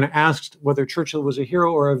 who, when asked whether Churchill was a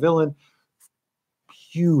hero or a villain,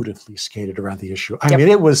 beautifully skated around the issue. I mean,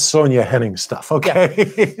 it was Sonia Henning stuff,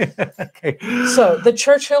 okay? Okay. So the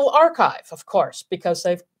Churchill Archive, of course, because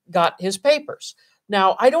they've got his papers.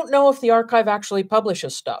 Now, I don't know if the archive actually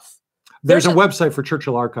publishes stuff. There's a website for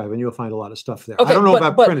Churchill Archive, and you'll find a lot of stuff there. Okay, I don't know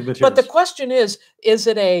about printed materials. But the question is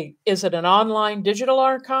it an online digital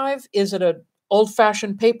archive? Is it an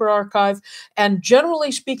old-fashioned paper archive? And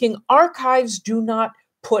generally speaking, archives do not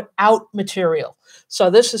put out material.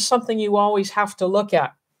 So this is something you always have to look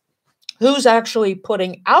at. Who's actually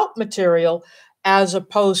putting out material as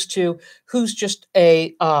opposed to who's just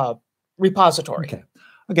a repository. Okay.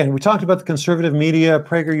 Again, we talked about the conservative media,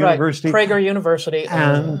 Prager University. Prager University.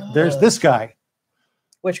 And there's this guy.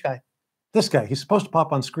 Which guy? This guy. He's supposed to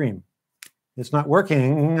pop on screen. It's not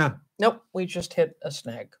working. Nope, we just hit a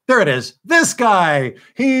snag. There it is. This guy.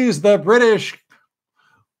 He's the British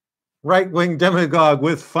right-wing demagogue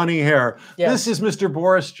with funny hair. Yes. This is Mr.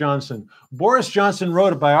 Boris Johnson. Boris Johnson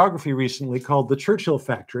wrote a biography recently called The Churchill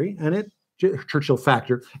Factory, and Churchill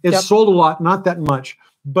Factor. It sold a lot, not that much,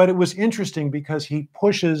 but it was interesting because he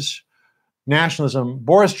pushes nationalism.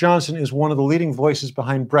 Boris Johnson is one of the leading voices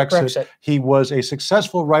behind Brexit. He was a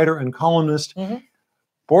successful writer and columnist.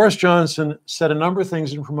 Boris Johnson said a number of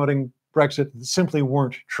things in promoting Brexit that simply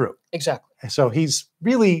weren't true. Exactly. So he's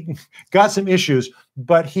really got some issues,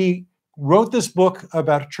 but he wrote this book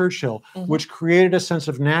about Churchill, which created a sense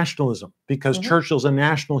of nationalism because Churchill's a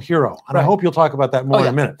national hero. And I hope you'll talk about that more in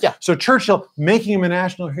a minute. Yeah. So Churchill making him a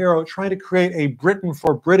national hero, trying to create a Britain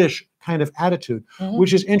for British kind of attitude,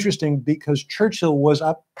 which is interesting because Churchill was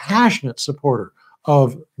a passionate supporter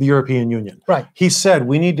of the European Union. Right. He said,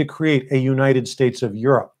 we need to create a United States of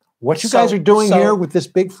Europe. What you guys are doing here with this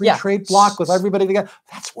big free trade bloc with everybody together,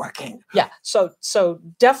 that's working. Yeah. So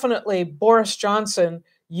definitely Boris Johnson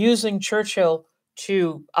using Churchill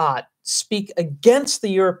to speak against the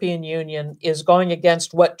European Union is going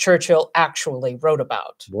against what Churchill actually wrote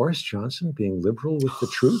about. Boris Johnson being liberal with the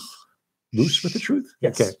truth? Loose with the truth?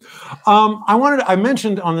 Yes. Okay. I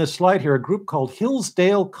mentioned on this slide here a group called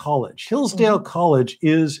Hillsdale College. Hillsdale College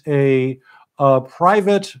is a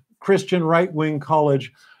private Christian right-wing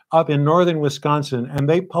college up in northern Wisconsin, and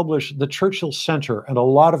they publish the Churchill Center and a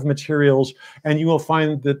lot of materials, and you will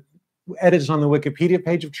find that edits on the Wikipedia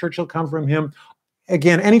page of Churchill come from him.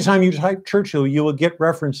 Again, anytime you type Churchill, you will get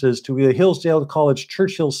references to the Hillsdale College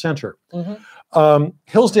Churchill Center.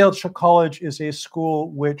 Hillsdale College is a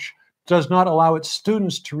school which does not allow its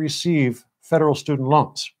students to receive federal student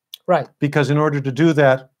loans. Right. Because in order to do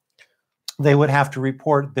that, they would have to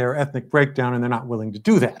report their ethnic breakdown, and they're not willing to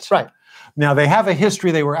do that. Right. Now, they have a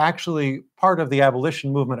history. They were actually part of the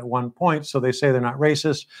abolition movement at one point, so they say they're not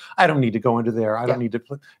racist. I don't need to go into there. I don't need to.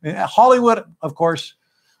 Hollywood, of course.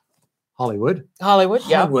 Hollywood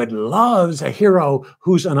loves a hero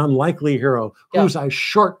who's an unlikely hero, who's a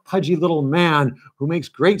short, pudgy little man who makes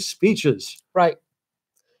great speeches. Right.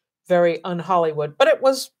 Very un-Hollywood, but it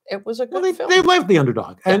was a good film. They loved the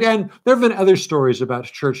underdog, and there have been other stories about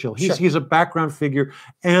Churchill. He's a background figure,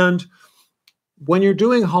 and when you're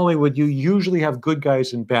doing Hollywood, you usually have good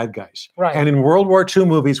guys and bad guys. Right. And in World War II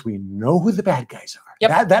movies, we know who the bad guys are.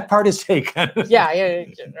 Yep. That part is taken.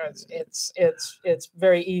 It's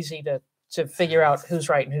very easy to figure out who's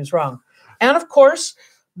right and who's wrong. And of course,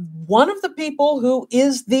 one of the people who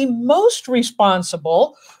is the most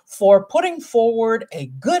responsible for putting forward a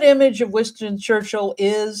good image of Winston Churchill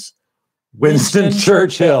is Winston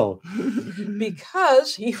Churchill.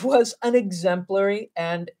 Because he was an exemplary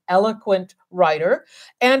and eloquent writer,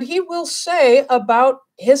 and he will say about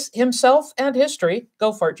himself and history,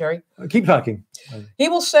 go for it, Jerry. Keep talking. He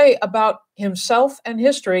will say about himself and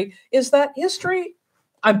history is that history,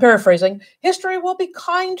 I'm paraphrasing, history will be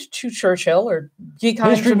kind to Churchill, or be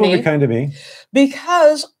kind history to me. History will be kind to me.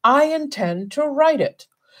 Because I intend to write it.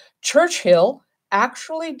 Churchill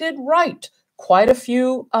actually did write quite a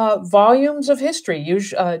few volumes of history,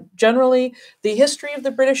 generally the history of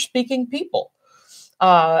the British-speaking people.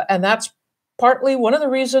 And that's partly one of the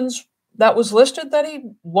reasons that was listed that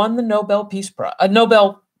he won the Nobel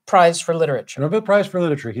Prize for Literature. Nobel Prize for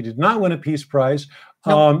Literature. He did not win a Peace Prize.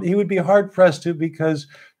 Nope. He would be hard-pressed to, because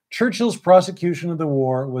Churchill's prosecution of the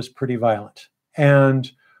war was pretty violent.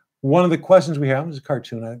 And one of the questions we have is a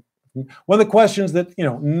cartoon. One of the questions that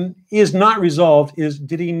is not resolved is,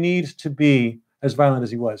 did he need to be as violent as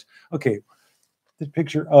he was? Okay, the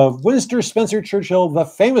picture of Winston Spencer Churchill, the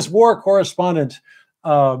famous war correspondent.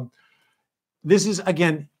 This is,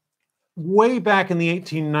 again, way back in the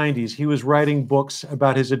 1890s. He was writing books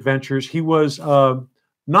about his adventures. He was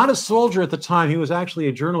not a soldier at the time. He was actually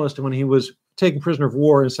a journalist when he was taken prisoner of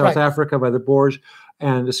war in South Africa by the Boers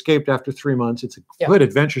and escaped after 3 months. It's a good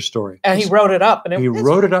adventure story. And he wrote it up. And he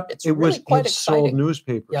wrote it up. It's it really was quite sold exciting.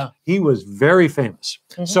 newspapers. Yeah. He was very famous.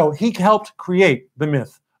 So he helped create the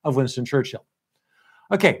myth of Winston Churchill.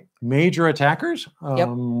 Okay, major attackers.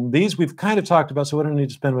 These we've kind of talked about, so we don't need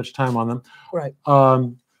to spend much time on them. Right.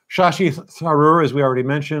 Shashi Tharoor, as we already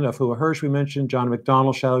mentioned, Afua Hirsch we mentioned, John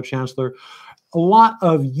McDonnell, Shadow Chancellor. A lot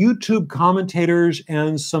of YouTube commentators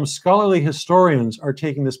and some scholarly historians are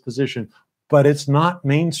taking this position, but it's not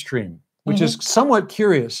mainstream, which is somewhat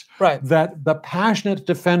curious. Right. That the passionate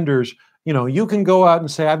defenders, you know, you can go out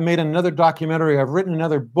and say, I've made another documentary, I've written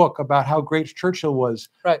another book about how great Churchill was.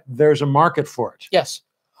 Right. There's a market for it. Yes.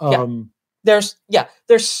 There's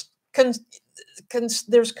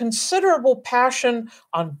considerable passion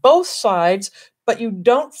on both sides, but you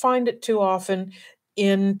don't find it too often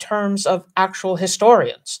in terms of actual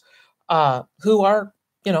historians who are,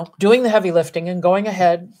 you know, doing the heavy lifting and going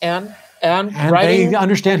ahead and writing. They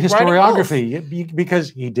understand historiography because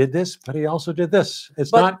he did this, but he also did this.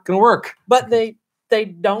 It's not going to work. But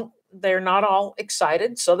they're not all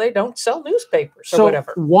excited, so they don't sell newspapers or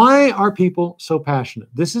whatever. Why are people so passionate?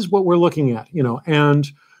 This is what we're looking at, you know, and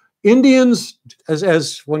Indians,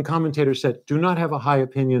 as one commentator said, do not have a high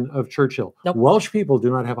opinion of Churchill. Nope. Welsh people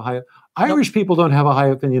do not have a high, Irish people don't have a high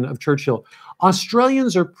opinion of Churchill.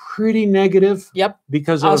 Australians are pretty negative. Yep.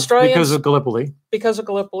 Because of Gallipoli. Because of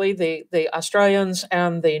Gallipoli, the Australians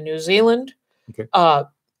and the New Zealand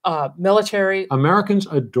military. Americans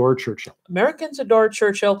adore Churchill. Americans adore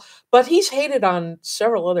Churchill, but he's hated on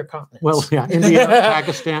several other continents. Well, yeah, India,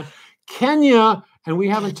 Pakistan, Kenya, and we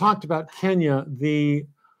haven't talked about Kenya. The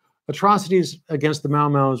atrocities against the Mau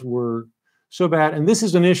Maus were so bad, and this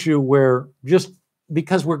is an issue where just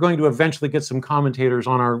because we're going to eventually get some commentators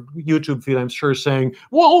on our YouTube feed, I'm sure, saying,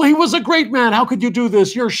 well, he was a great man. How could you do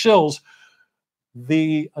this? You're shills.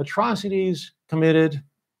 The atrocities committed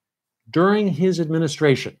during his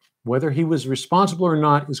administration, whether he was responsible or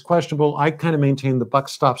not, is questionable. I kind of maintain the buck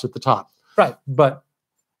stops at the top. Right. But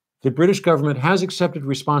the British government has accepted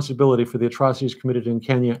responsibility for the atrocities committed in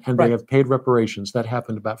Kenya, and they have paid reparations. That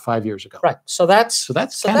happened about 5 years ago. Right. So that's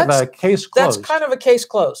kind of a case closed. That's kind of a case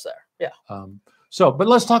closed there. Yeah. But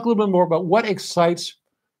let's talk a little bit more about what excites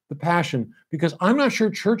the passion, because I'm not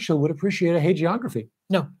sure Churchill would appreciate a hagiography.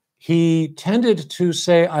 No. He tended to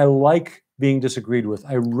say, I like being disagreed with.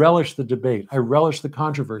 I relish the debate. I relish the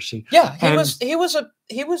controversy. Yeah, he was a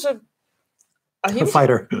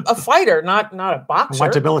fighter. A fighter, not a boxer. I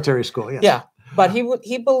went to military school. Yes. Yeah, but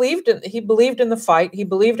he believed in the fight. He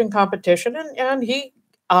believed in competition, and he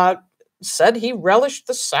said he relished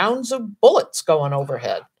the sounds of bullets going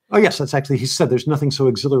overhead. Oh, yes, that's actually, he said there's nothing so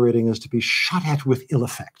exhilarating as to be shot at with ill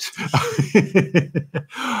effect.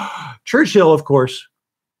 Churchill, of course,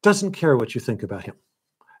 doesn't care what you think about him.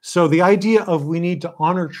 So the idea of we need to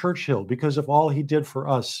honor Churchill because of all he did for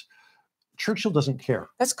us, Churchill doesn't care.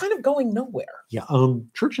 That's kind of going nowhere. Yeah,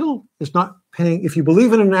 Churchill is not paying, if you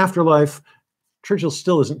believe in an afterlife, Churchill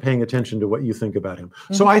still isn't paying attention to what you think about him.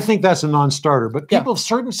 So I think that's a non-starter, but people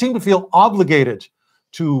seem to feel obligated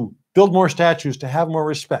to build more statues, to have more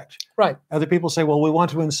respect. Right. Other people say, well, we want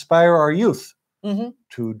to inspire our youth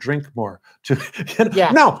to drink more.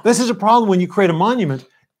 No, this is a problem when you create a monument.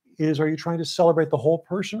 Are you trying to celebrate the whole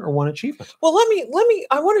person or one achievement? Well,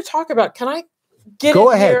 I want to talk about, can I get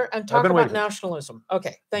Go in ahead. here and talk about nationalism?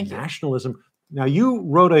 Okay, thank you. Nationalism. Now, you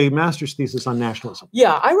wrote a master's thesis on nationalism.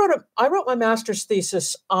 Yeah, I wrote my master's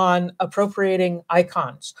thesis on appropriating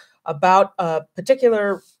icons about a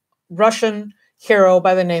particular Russian hero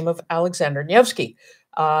by the name of Alexander Nevsky.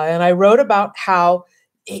 And I wrote about how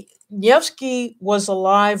Nevsky was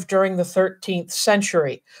alive during the 13th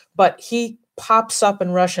century, but he pops up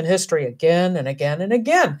in Russian history again and again and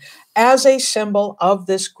again as a symbol of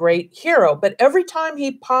this great hero. But every time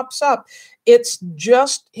he pops up, it's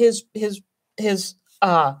just he's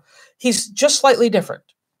just slightly different.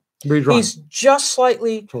 Redrawn. He's just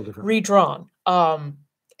slightly redrawn.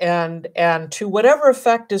 And to whatever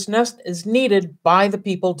effect is needed by the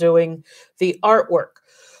people doing the artwork.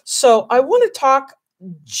 So I want to talk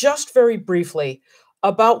just very briefly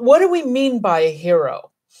about what do we mean by a hero.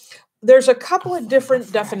 There's a couple of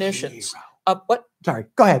different definitions. What? Sorry,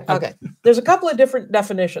 go ahead. Okay. There's a couple of different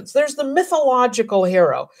definitions. There's the mythological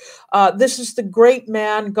hero. This is the great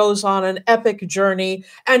man goes on an epic journey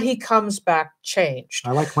and he comes back changed.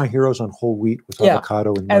 I like my heroes on whole wheat with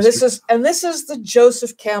avocado and mustard. And this is the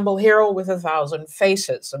Joseph Campbell hero with 1,000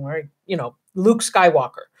 faces, and we're, Luke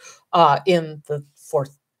Skywalker in the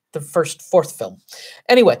fourth film.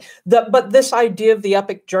 Anyway, but this idea of the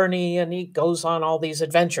epic journey, and he goes on all these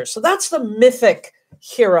adventures. So that's the mythic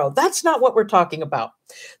hero. That's not what we're talking about.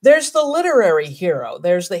 There's the literary hero.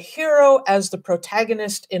 There's the hero as the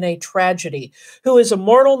protagonist in a tragedy, who is a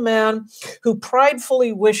mortal man who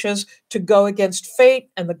pridefully wishes to go against fate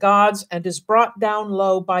and the gods and is brought down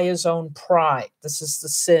low by his own pride. This is the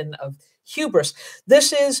sin of hubris.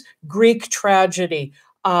 This is Greek tragedy.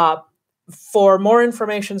 For more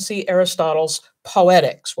information, see Aristotle's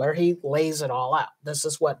Poetics, where he lays it all out. This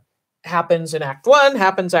is what happens in Act 1,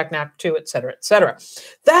 happens in Act 2, et cetera, et cetera.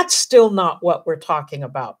 That's still not what we're talking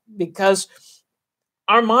about, because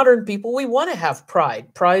our modern people, we want to have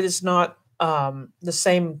pride. Pride is not the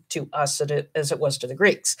same to us as it was to the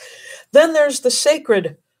Greeks. Then there's the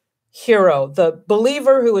sacred hero, the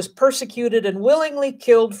believer who is persecuted and willingly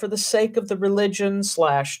killed for the sake of the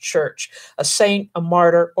religion/church, a saint, a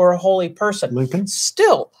martyr, or a holy person. Lincoln?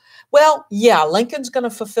 Still, well, yeah, Lincoln's going to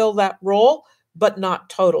fulfill that role, but not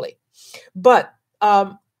totally. But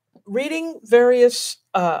reading various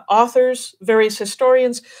authors, various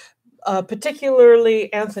historians,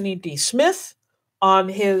 particularly Anthony D. Smith, on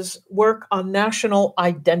his work on national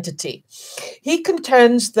identity, he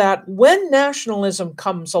contends that when nationalism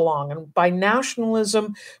comes along, and by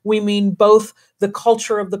nationalism we mean both the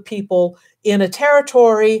culture of the people in a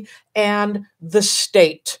territory and the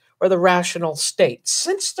state, or the rational state.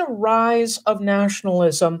 Since the rise of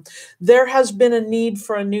nationalism, there has been a need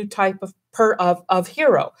for a new type of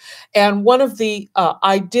hero. And one of the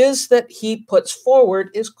ideas that he puts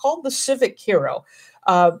forward is called the civic hero.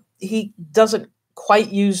 He doesn't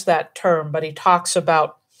quite use that term, but he talks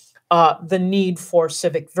about the need for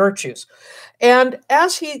civic virtues. And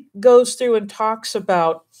as he goes through and talks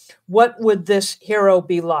about what would this hero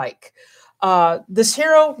be like, this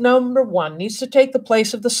hero, number one, needs to take the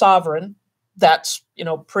place of the sovereign. That's,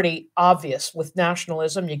 pretty obvious. With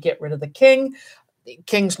nationalism, you get rid of the king. The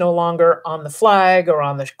king's no longer on the flag or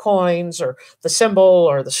on the coins or the symbol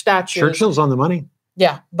or the statue. Churchill's on the money.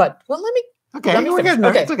 Yeah, but let me we're getting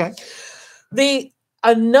there. Okay. It's okay.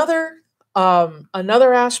 Another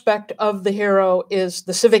aspect of the hero is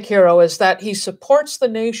the civic hero, is that he supports the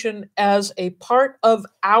nation as a part of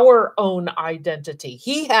our own identity.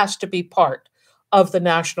 He has to be part of the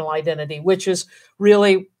national identity, which is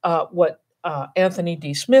really what Anthony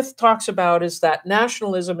D. Smith talks about, is that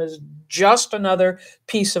nationalism is just another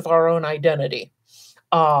piece of our own identity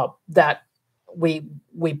that we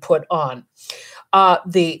put on.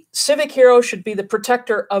 The civic hero should be the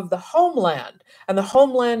protector of the homeland. And the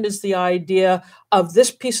homeland is the idea of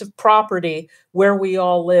this piece of property where we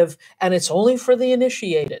all live, and it's only for the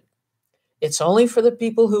initiated. It's only for the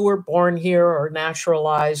people who were born here or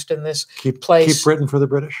naturalized in this place. Keep Britain for the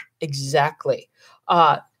British. Exactly.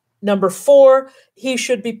 Number 4, he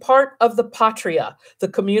should be part of the patria, the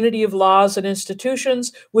community of laws and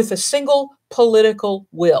institutions with a single political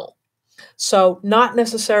will. So not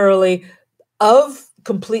necessarily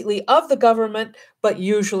completely of the government, but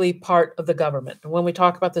usually part of the government. And when we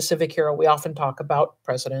talk about the civic hero, we often talk about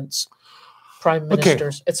presidents, prime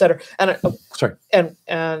ministers, et cetera. And sorry. And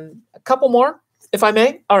a couple more, if I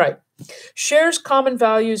may. All right. Shares common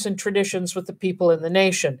values and traditions with the people in the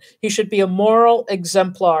nation. He should be a moral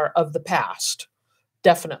exemplar of the past,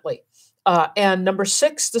 definitely. And number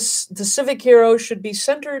 6, the civic hero should be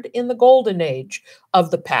centered in the golden age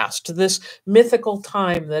of the past, this mythical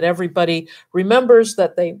time that everybody remembers,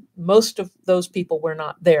 that most of those people were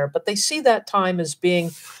not there, but they see that time as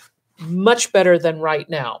being much better than right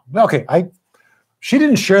now. Okay, she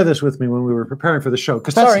didn't share this with me when we were preparing for the show,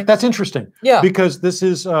 because that's interesting. Yeah. Because this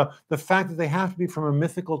is the fact that they have to be from a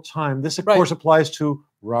mythical time. This, of course, applies to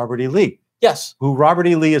Robert E. Lee. Yes. Who Robert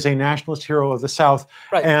E. Lee is a nationalist hero of the South.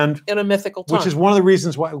 Right. And in a mythical time. Which is one of the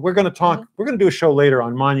reasons why we're going to talk, we're going to do a show later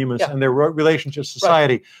on monuments and their relationship to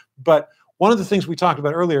society. Right. But one of the things we talked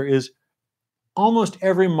about earlier is almost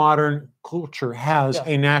every modern culture has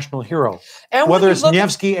a national hero. And whether it's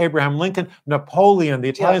Nevsky, Abraham Lincoln, Napoleon, the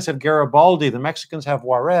Italians have Garibaldi, the Mexicans have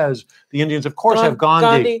Juarez, the Indians, of course, have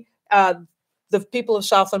Gandhi. The people of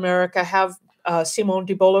South America have Simón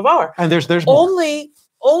de Bolívar. And there's more.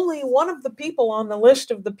 Only one of the people on the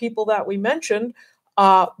list of the people that we mentioned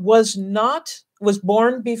was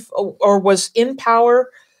born before, or was in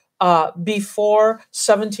power before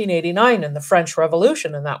 1789 in the French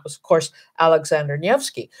Revolution, and that was, of course, Alexander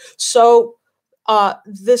Nevsky. So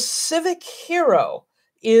the civic hero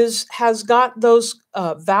has got those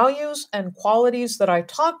values and qualities that I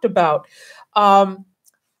talked about,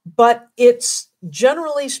 but it's,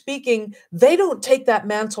 generally speaking, they don't take that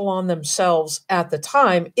mantle on themselves at the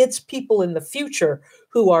time. It's people in the future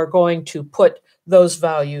who are going to put those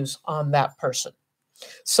values on that person.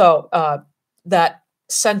 So that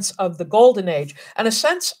sense of the golden age and a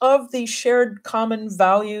sense of the shared common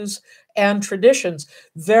values and traditions.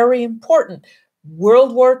 Very important.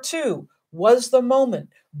 World War II was the moment.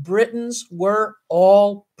 Britons were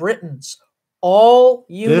all Britons, all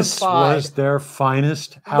unified. This was their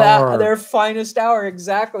finest hour. Their finest hour,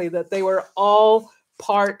 exactly. That they were all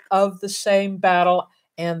part of the same battle,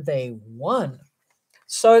 and they won.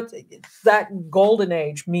 So that golden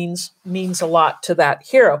age means a lot to that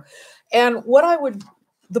hero. And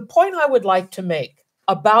the point I would like to make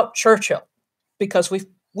about Churchill, because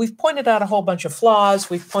we've pointed out a whole bunch of flaws,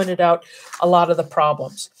 we've pointed out a lot of the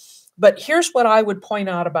problems. But here's what I would point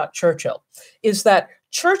out about Churchill, is that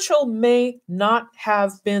Churchill may not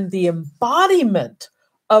have been the embodiment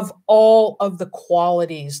of all of the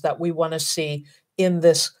qualities that we want to see in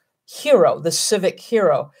this hero, the civic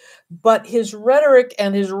hero, but his rhetoric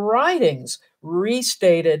and his writings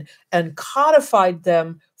restated and codified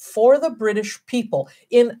them for the British people.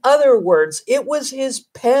 In other words, it was his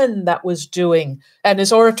pen that was doing, and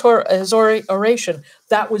his oration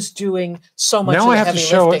that was doing so much. Now of the I have heavy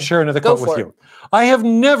to lifting. share another quote with you. I have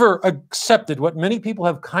never accepted what many people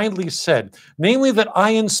have kindly said, namely that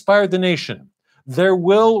I inspired the nation. Their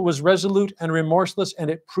will was resolute and remorseless, and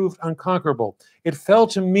it proved unconquerable. It fell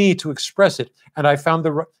to me to express it, and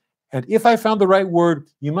if I found the right word,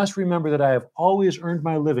 you must remember that I have always earned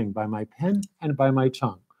my living by my pen and by my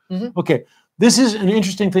tongue. Mm-hmm. Okay, this is an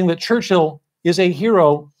interesting thing, that Churchill is a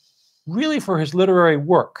hero really for his literary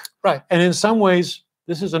work. Right. And in some ways,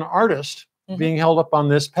 this is an artist being held up on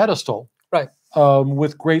this pedestal. Right.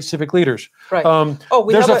 With great civic leaders. Right.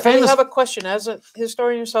 We have a question. As a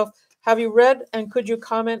historian yourself, have you read and could you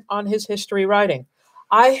comment on his history writing?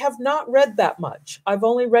 I have not read that much. I've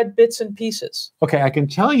only read bits and pieces. Okay, I can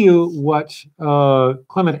tell you what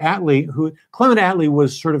Clement Attlee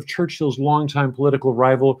was sort of Churchill's longtime political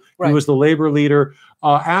rival. Right. He was the labor leader.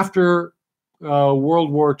 After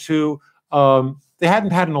World War II, they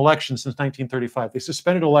hadn't had an election since 1935. They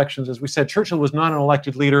suspended elections. As we said, Churchill was not an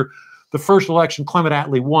elected leader. The first election, Clement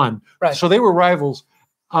Attlee won. Right. So they were rivals.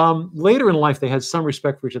 Later in life, they had some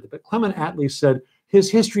respect for each other. But Clement Attlee said his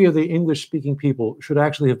history of the English-speaking people should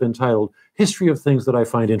actually have been titled "History of Things That I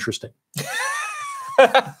Find Interesting."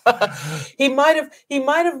 He might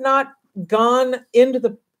have not gone into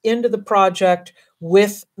the project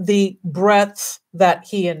with the breadth that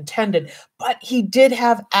he intended, but he did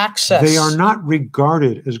have access. They are not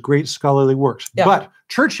regarded as great scholarly works. Yeah. But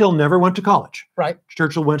Churchill never went to college. Right.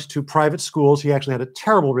 Churchill went to private schools. He actually had a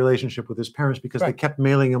terrible relationship with his parents because they kept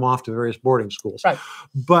mailing him off to various boarding schools. Right.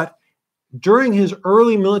 But during his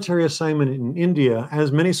early military assignment in India,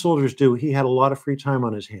 as many soldiers do, he had a lot of free time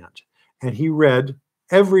on his hands. And he read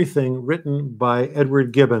everything written by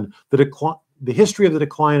Edward Gibbon, the history of the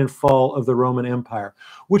decline and fall of the Roman Empire,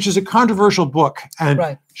 which is a controversial book.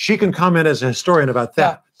 And she can comment as a historian about that.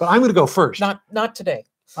 Yeah. But I'm going to go first. Not today.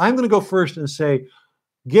 I'm going to go first and say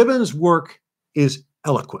Gibbon's work is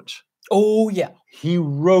eloquent. Oh, yeah. He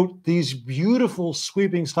wrote these beautiful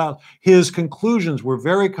sweeping styles. His conclusions were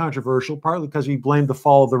very controversial, partly because he blamed the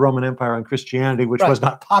fall of the Roman Empire on Christianity, which was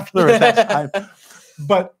not popular at that time.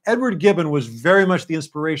 But Edward Gibbon was very much the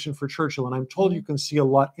inspiration for Churchill, and I'm told you can see a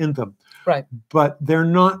lot in them. Right. But they're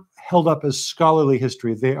not held up as scholarly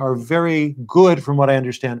history. They are very good, from what I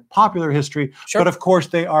understand, popular history. Sure. But of course,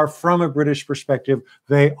 they are from a British perspective.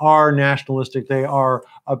 They are nationalistic. They are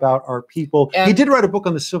about our people. And he did write a book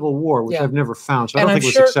on the Civil War, which I've never found, so I don't think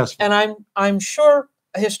it was successful. And I'm sure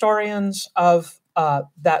historians of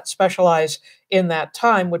that specialize in that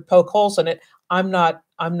time would poke holes in it. I'm not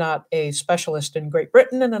a specialist in Great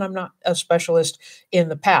Britain, and I'm not a specialist in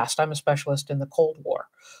the past. I'm a specialist in the Cold War.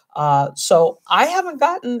 So I haven't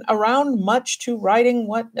gotten around much to reading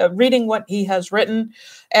what he has written.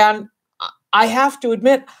 And I have to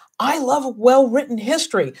admit, I love well-written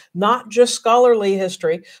history, not just scholarly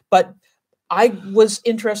history, but I was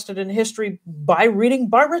interested in history by reading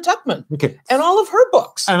Barbara Tuchman and all of her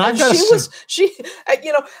books. And she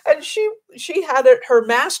had her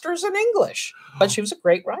master's in English, but she was a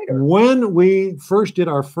great writer. When we first did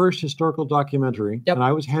our first historical documentary, and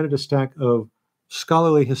I was handed a stack of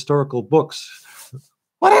scholarly historical books.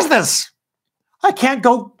 What is this? I can't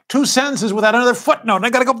go 2 sentences without another footnote. And I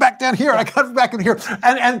got to go back down here. I got to go back in here.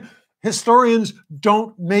 And historians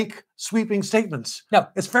don't make sweeping statements. No,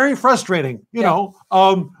 it's very frustrating. You know,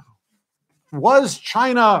 was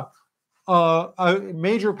China a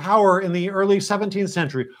major power in the early 17th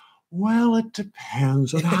century? Well, it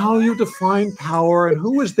depends on how you define power and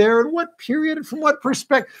who was there and what period and from what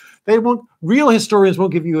perspective. real historians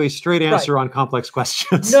won't give you a straight answer on complex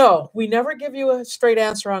questions. No, we never give you a straight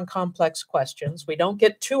answer on complex questions. We don't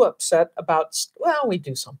get too upset about, well, we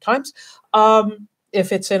do sometimes,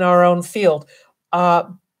 if it's in our own field.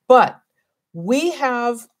 But we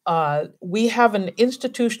have an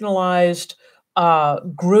institutionalized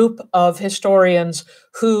group of historians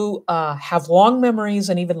who have long memories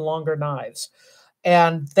and even longer knives.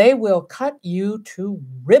 And they will cut you to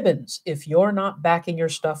ribbons if you're not backing your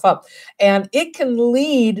stuff up. And it can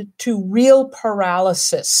lead to real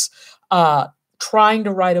paralysis, trying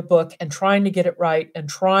to write a book and trying to get it right and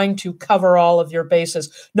trying to cover all of your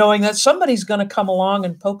bases, knowing that somebody's going to come along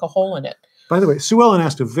and poke a hole in it. By the way, Sue Ellen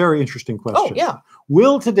asked a very interesting question. Oh, yeah.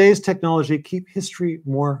 Will today's technology keep history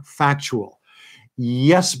more factual?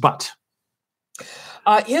 Yes, but.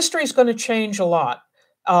 History is going to change a lot.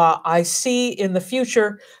 I see in the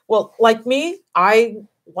future, well, like me, I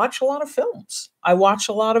watch a lot of films. I watch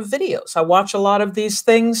a lot of videos. I watch a lot of these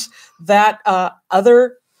things that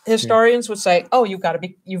other historians would say, "Oh, you've got to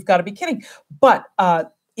be kidding." But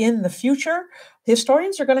in the future,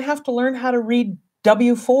 historians are going to have to learn how to read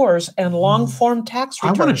W-4s and long-form tax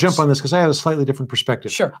returns. I want to jump on this because I have a slightly different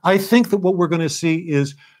perspective. Sure. I think that what we're going to see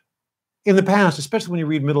is, in the past, especially when you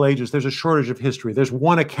read Middle Ages, there's a shortage of history. There's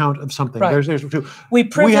one account of something. Right. There's two. We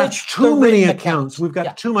have too many accounts. We've got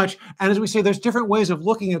Yeah. too much. And as we say, there's different ways of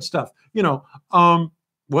looking at stuff.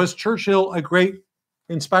 Was Churchill a great,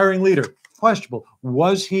 inspiring leader? Questionable.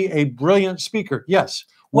 Was he a brilliant speaker? Yes.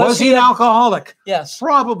 Was he an alcoholic? Yes.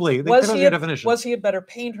 Probably. Was he a better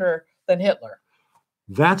painter than Hitler?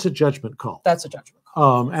 That's a judgment call. That's a judgment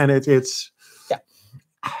call. And it's yeah.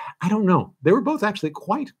 I don't know. They were both actually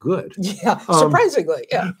quite good. Yeah, surprisingly.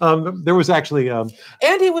 Yeah. There was actually and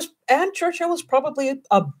Churchill was probably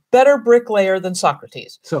a better bricklayer than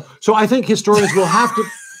Socrates. So I think historians will have to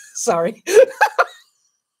Sorry.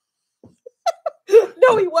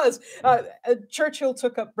 No, he was. Churchill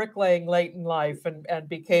took up bricklaying late in life and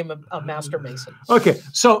became a master mason. Okay,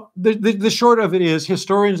 so the short of it is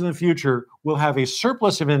historians in the future will have a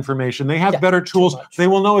surplus of information. They have better tools. They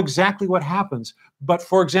will know exactly what happens. But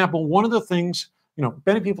for example, one of the things,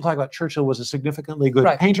 many people talk about Churchill was a significantly good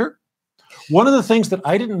painter. One of the things that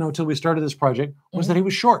I didn't know until we started this project was that he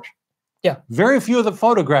was short. Yeah. Very few of the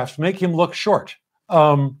photographs make him look short.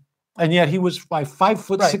 And yet he was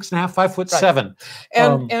 5'6.5", 5'7".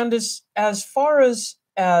 And as far as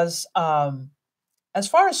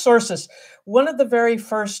sources, one of the very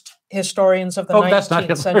first historians of the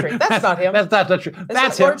 19th century. That's not him. That's not true.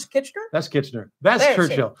 That's him. Lawrence Kitchener? That's Kitchener. That's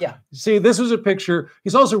Churchill. Him. Yeah. See, this was a picture.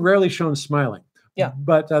 He's also rarely shown smiling. Yeah.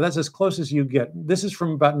 But that's as close as you get. This is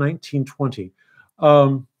from about 1920.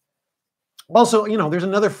 Also, there's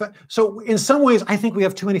another. So in some ways, I think we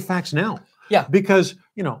have too many facts now. Yeah. Because,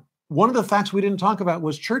 one of the facts we didn't talk about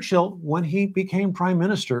was Churchill, when he became prime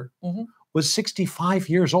minister, was 65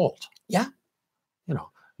 years old. Yeah.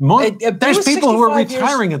 There's people who are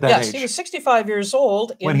retiring at that age. Yes, he was 65 years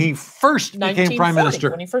old when he first became prime minister.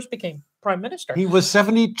 When he first became prime minister. He was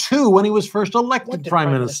 72 when he was first elected prime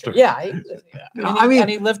minister. Yeah. And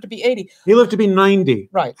he lived to be 80. He lived to be 90.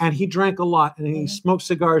 Right. And he drank a lot and he smoked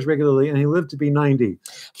cigars regularly and he lived to be 90.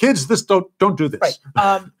 Kids, don't do this.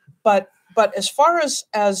 Right. But as far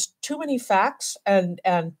as too many facts and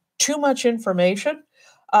too much information,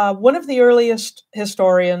 one of the earliest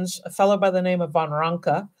historians, a fellow by the name of von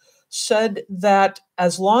Ranke, said that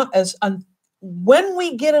when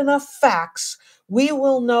we get enough facts, we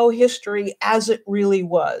will know history as it really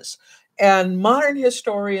was. And modern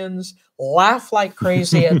historians laugh like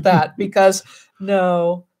crazy at that because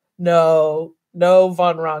no,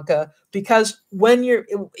 von Ranke, because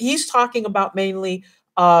he's talking about mainly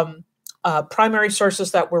primary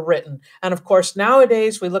sources that were written. And of course,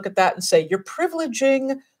 nowadays we look at that and say, you're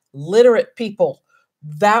privileging literate people.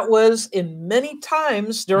 That was in many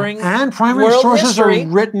times during and primary world sources history. Are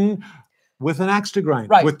written with an axe to grind,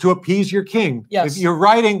 right. to appease your king. Yes. If you're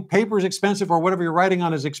writing, paper is expensive or whatever you're writing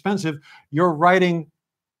on is expensive, you're writing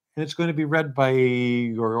and it's going to be read by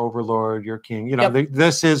your overlord, your king.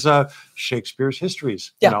 This is Shakespeare's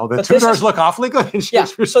histories. Yeah, the Tudors look awfully good in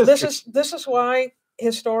Shakespeare's So histories. this is why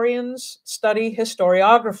historians study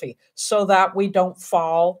historiography, so that we don't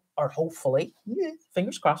fall, or hopefully,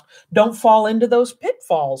 fingers crossed, don't fall into those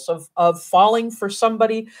pitfalls of falling for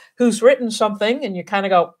somebody who's written something and you kind of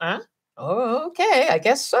go, oh, okay, I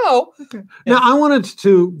guess so. Okay. Now, I wanted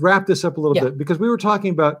to wrap this up a little bit because we were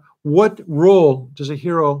talking about what role does a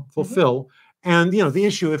hero fulfill? And, the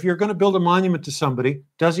issue, if you're going to build a monument to somebody,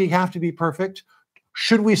 does he have to be perfect?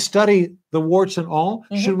 Should we study the warts and all?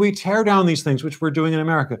 Should we tear down these things, which we're doing in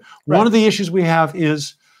America? Right. One of the issues we have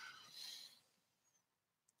is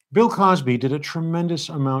Bill Cosby did a tremendous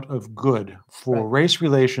amount of good for race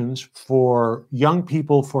relations, for young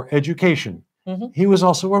people, for education. He was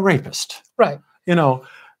also a rapist. Right. You know,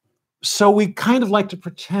 so we kind of like to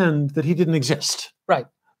pretend that he didn't exist. Right.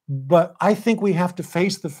 But I think we have to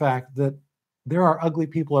face the fact that there are ugly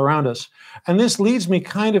people around us. And this leads me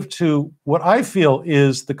kind of to what I feel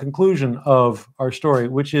is the conclusion of our story,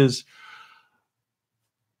 which is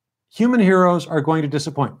human heroes are going to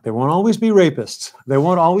disappoint. They won't always be rapists. They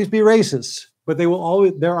won't always be racists, but they will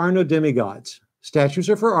always, there are no demigods. Statues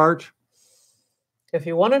are for art. If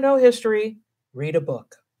you want to know history, read a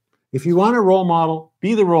book. If you want a role model,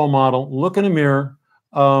 be the role model, look in a mirror.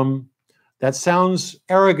 That sounds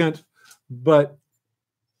arrogant, but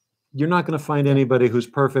you're not going to find anybody who's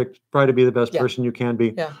perfect. Try to be the best person you can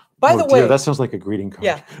be. Yeah. By the way, that sounds like a greeting card.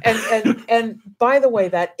 Yeah. And by the way,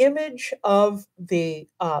 that image of the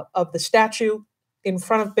statue in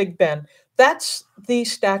front of Big Ben, that's the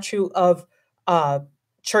statue of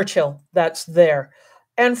Churchill that's there.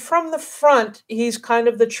 And from the front, he's kind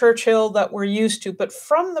of the Churchill that we're used to, but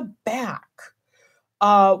from the back,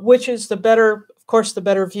 which is the better, of course, the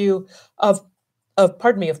better view of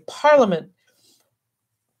Parliament,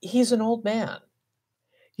 he's an old man.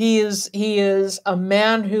 He is a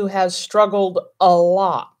man who has struggled a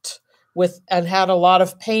lot with and had a lot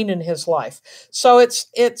of pain in his life. So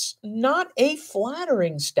it's not a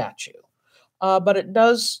flattering statue, but it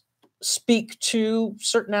does speak to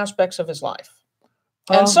certain aspects of his life.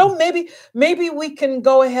 And so maybe we can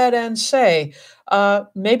go ahead and say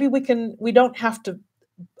maybe we don't have to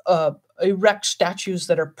erect statues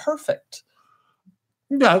that are perfect.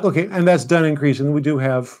 Yeah, okay, and that's done increasingly. We do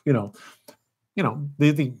have,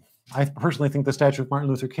 I personally think the statue of Martin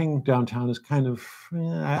Luther King downtown is kind of,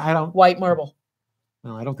 I don't white marble.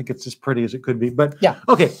 No, I don't think it's as pretty as it could be. But yeah,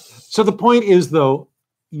 okay. So the point is, though,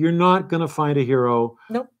 you're not going to find a hero.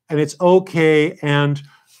 Nope. And it's okay. And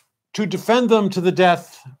to defend them to the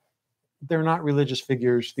death, they're not religious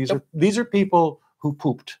figures. These are people who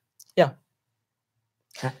pooped. Yeah.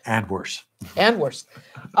 And worse. And worse.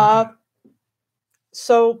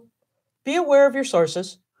 So be aware of your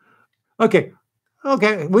sources. Okay.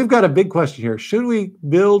 We've got a big question here. Should we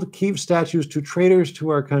keep statues to traitors to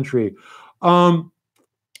our country?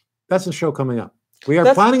 That's a show coming up. We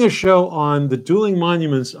are planning a show on the dueling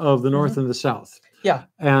monuments of the North and the South. Yeah.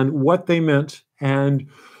 And what they meant. And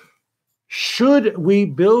should we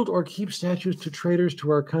build or keep statues to traitors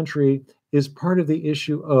to our country is part of the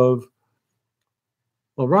issue of,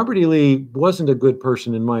 well, Robert E. Lee wasn't a good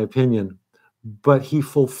person, in my opinion, but he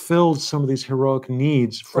fulfilled some of these heroic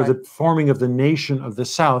needs for the forming of the nation of the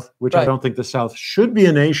South, which I don't think the South should be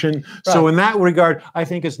a nation. So in that regard, I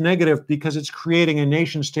think it's negative because it's creating a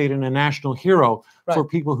nation state and a national hero for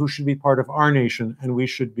people who should be part of our nation, and we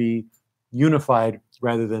should be unified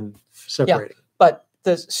rather than separating. Yeah, but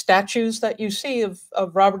the statues that you see of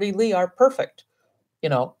Robert E. Lee are perfect. You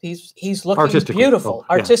know, he's looking beautiful,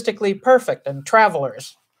 artistically perfect, and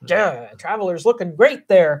Travelers looking great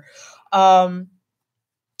there. And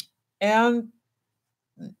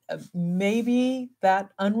maybe that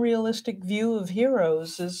unrealistic view of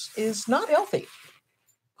heroes is not healthy.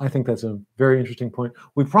 I think that's a very interesting point.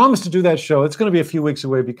 We promised to do that show. It's going to be a few weeks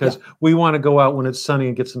away because we want to go out when it's sunny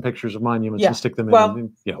and get some pictures of monuments and stick them in. Well,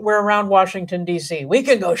 we're around Washington, D.C. We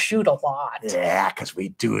can go shoot a lot. Yeah, because we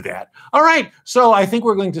do that. All right. So I think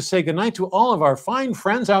we're going to say goodnight to all of our fine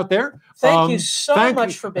friends out there. Thank you so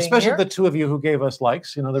much for being especially here. The two of you who gave us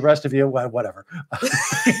likes. You know, the rest of you, whatever.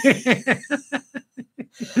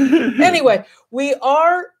 Anyway, we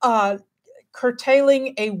are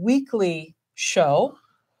curtailing a weekly show.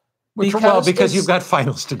 Because you've got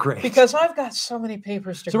finals to grade. Because I've got so many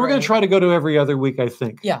papers to grade. So we're going to try to go to every other week, I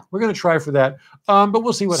think. Yeah. We're going to try for that. But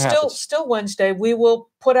we'll see what happens. Still Wednesday. We will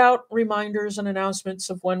put out reminders and announcements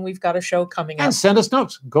of when we've got a show coming up. And send us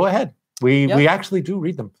notes. Go ahead. We actually do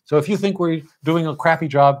read them. So if you think we're doing a crappy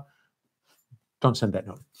job, don't send that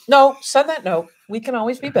note. No, send that note. We can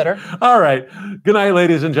always be better. All right. Good night,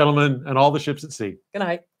 ladies and gentlemen, and all the ships at sea. Good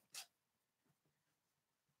night.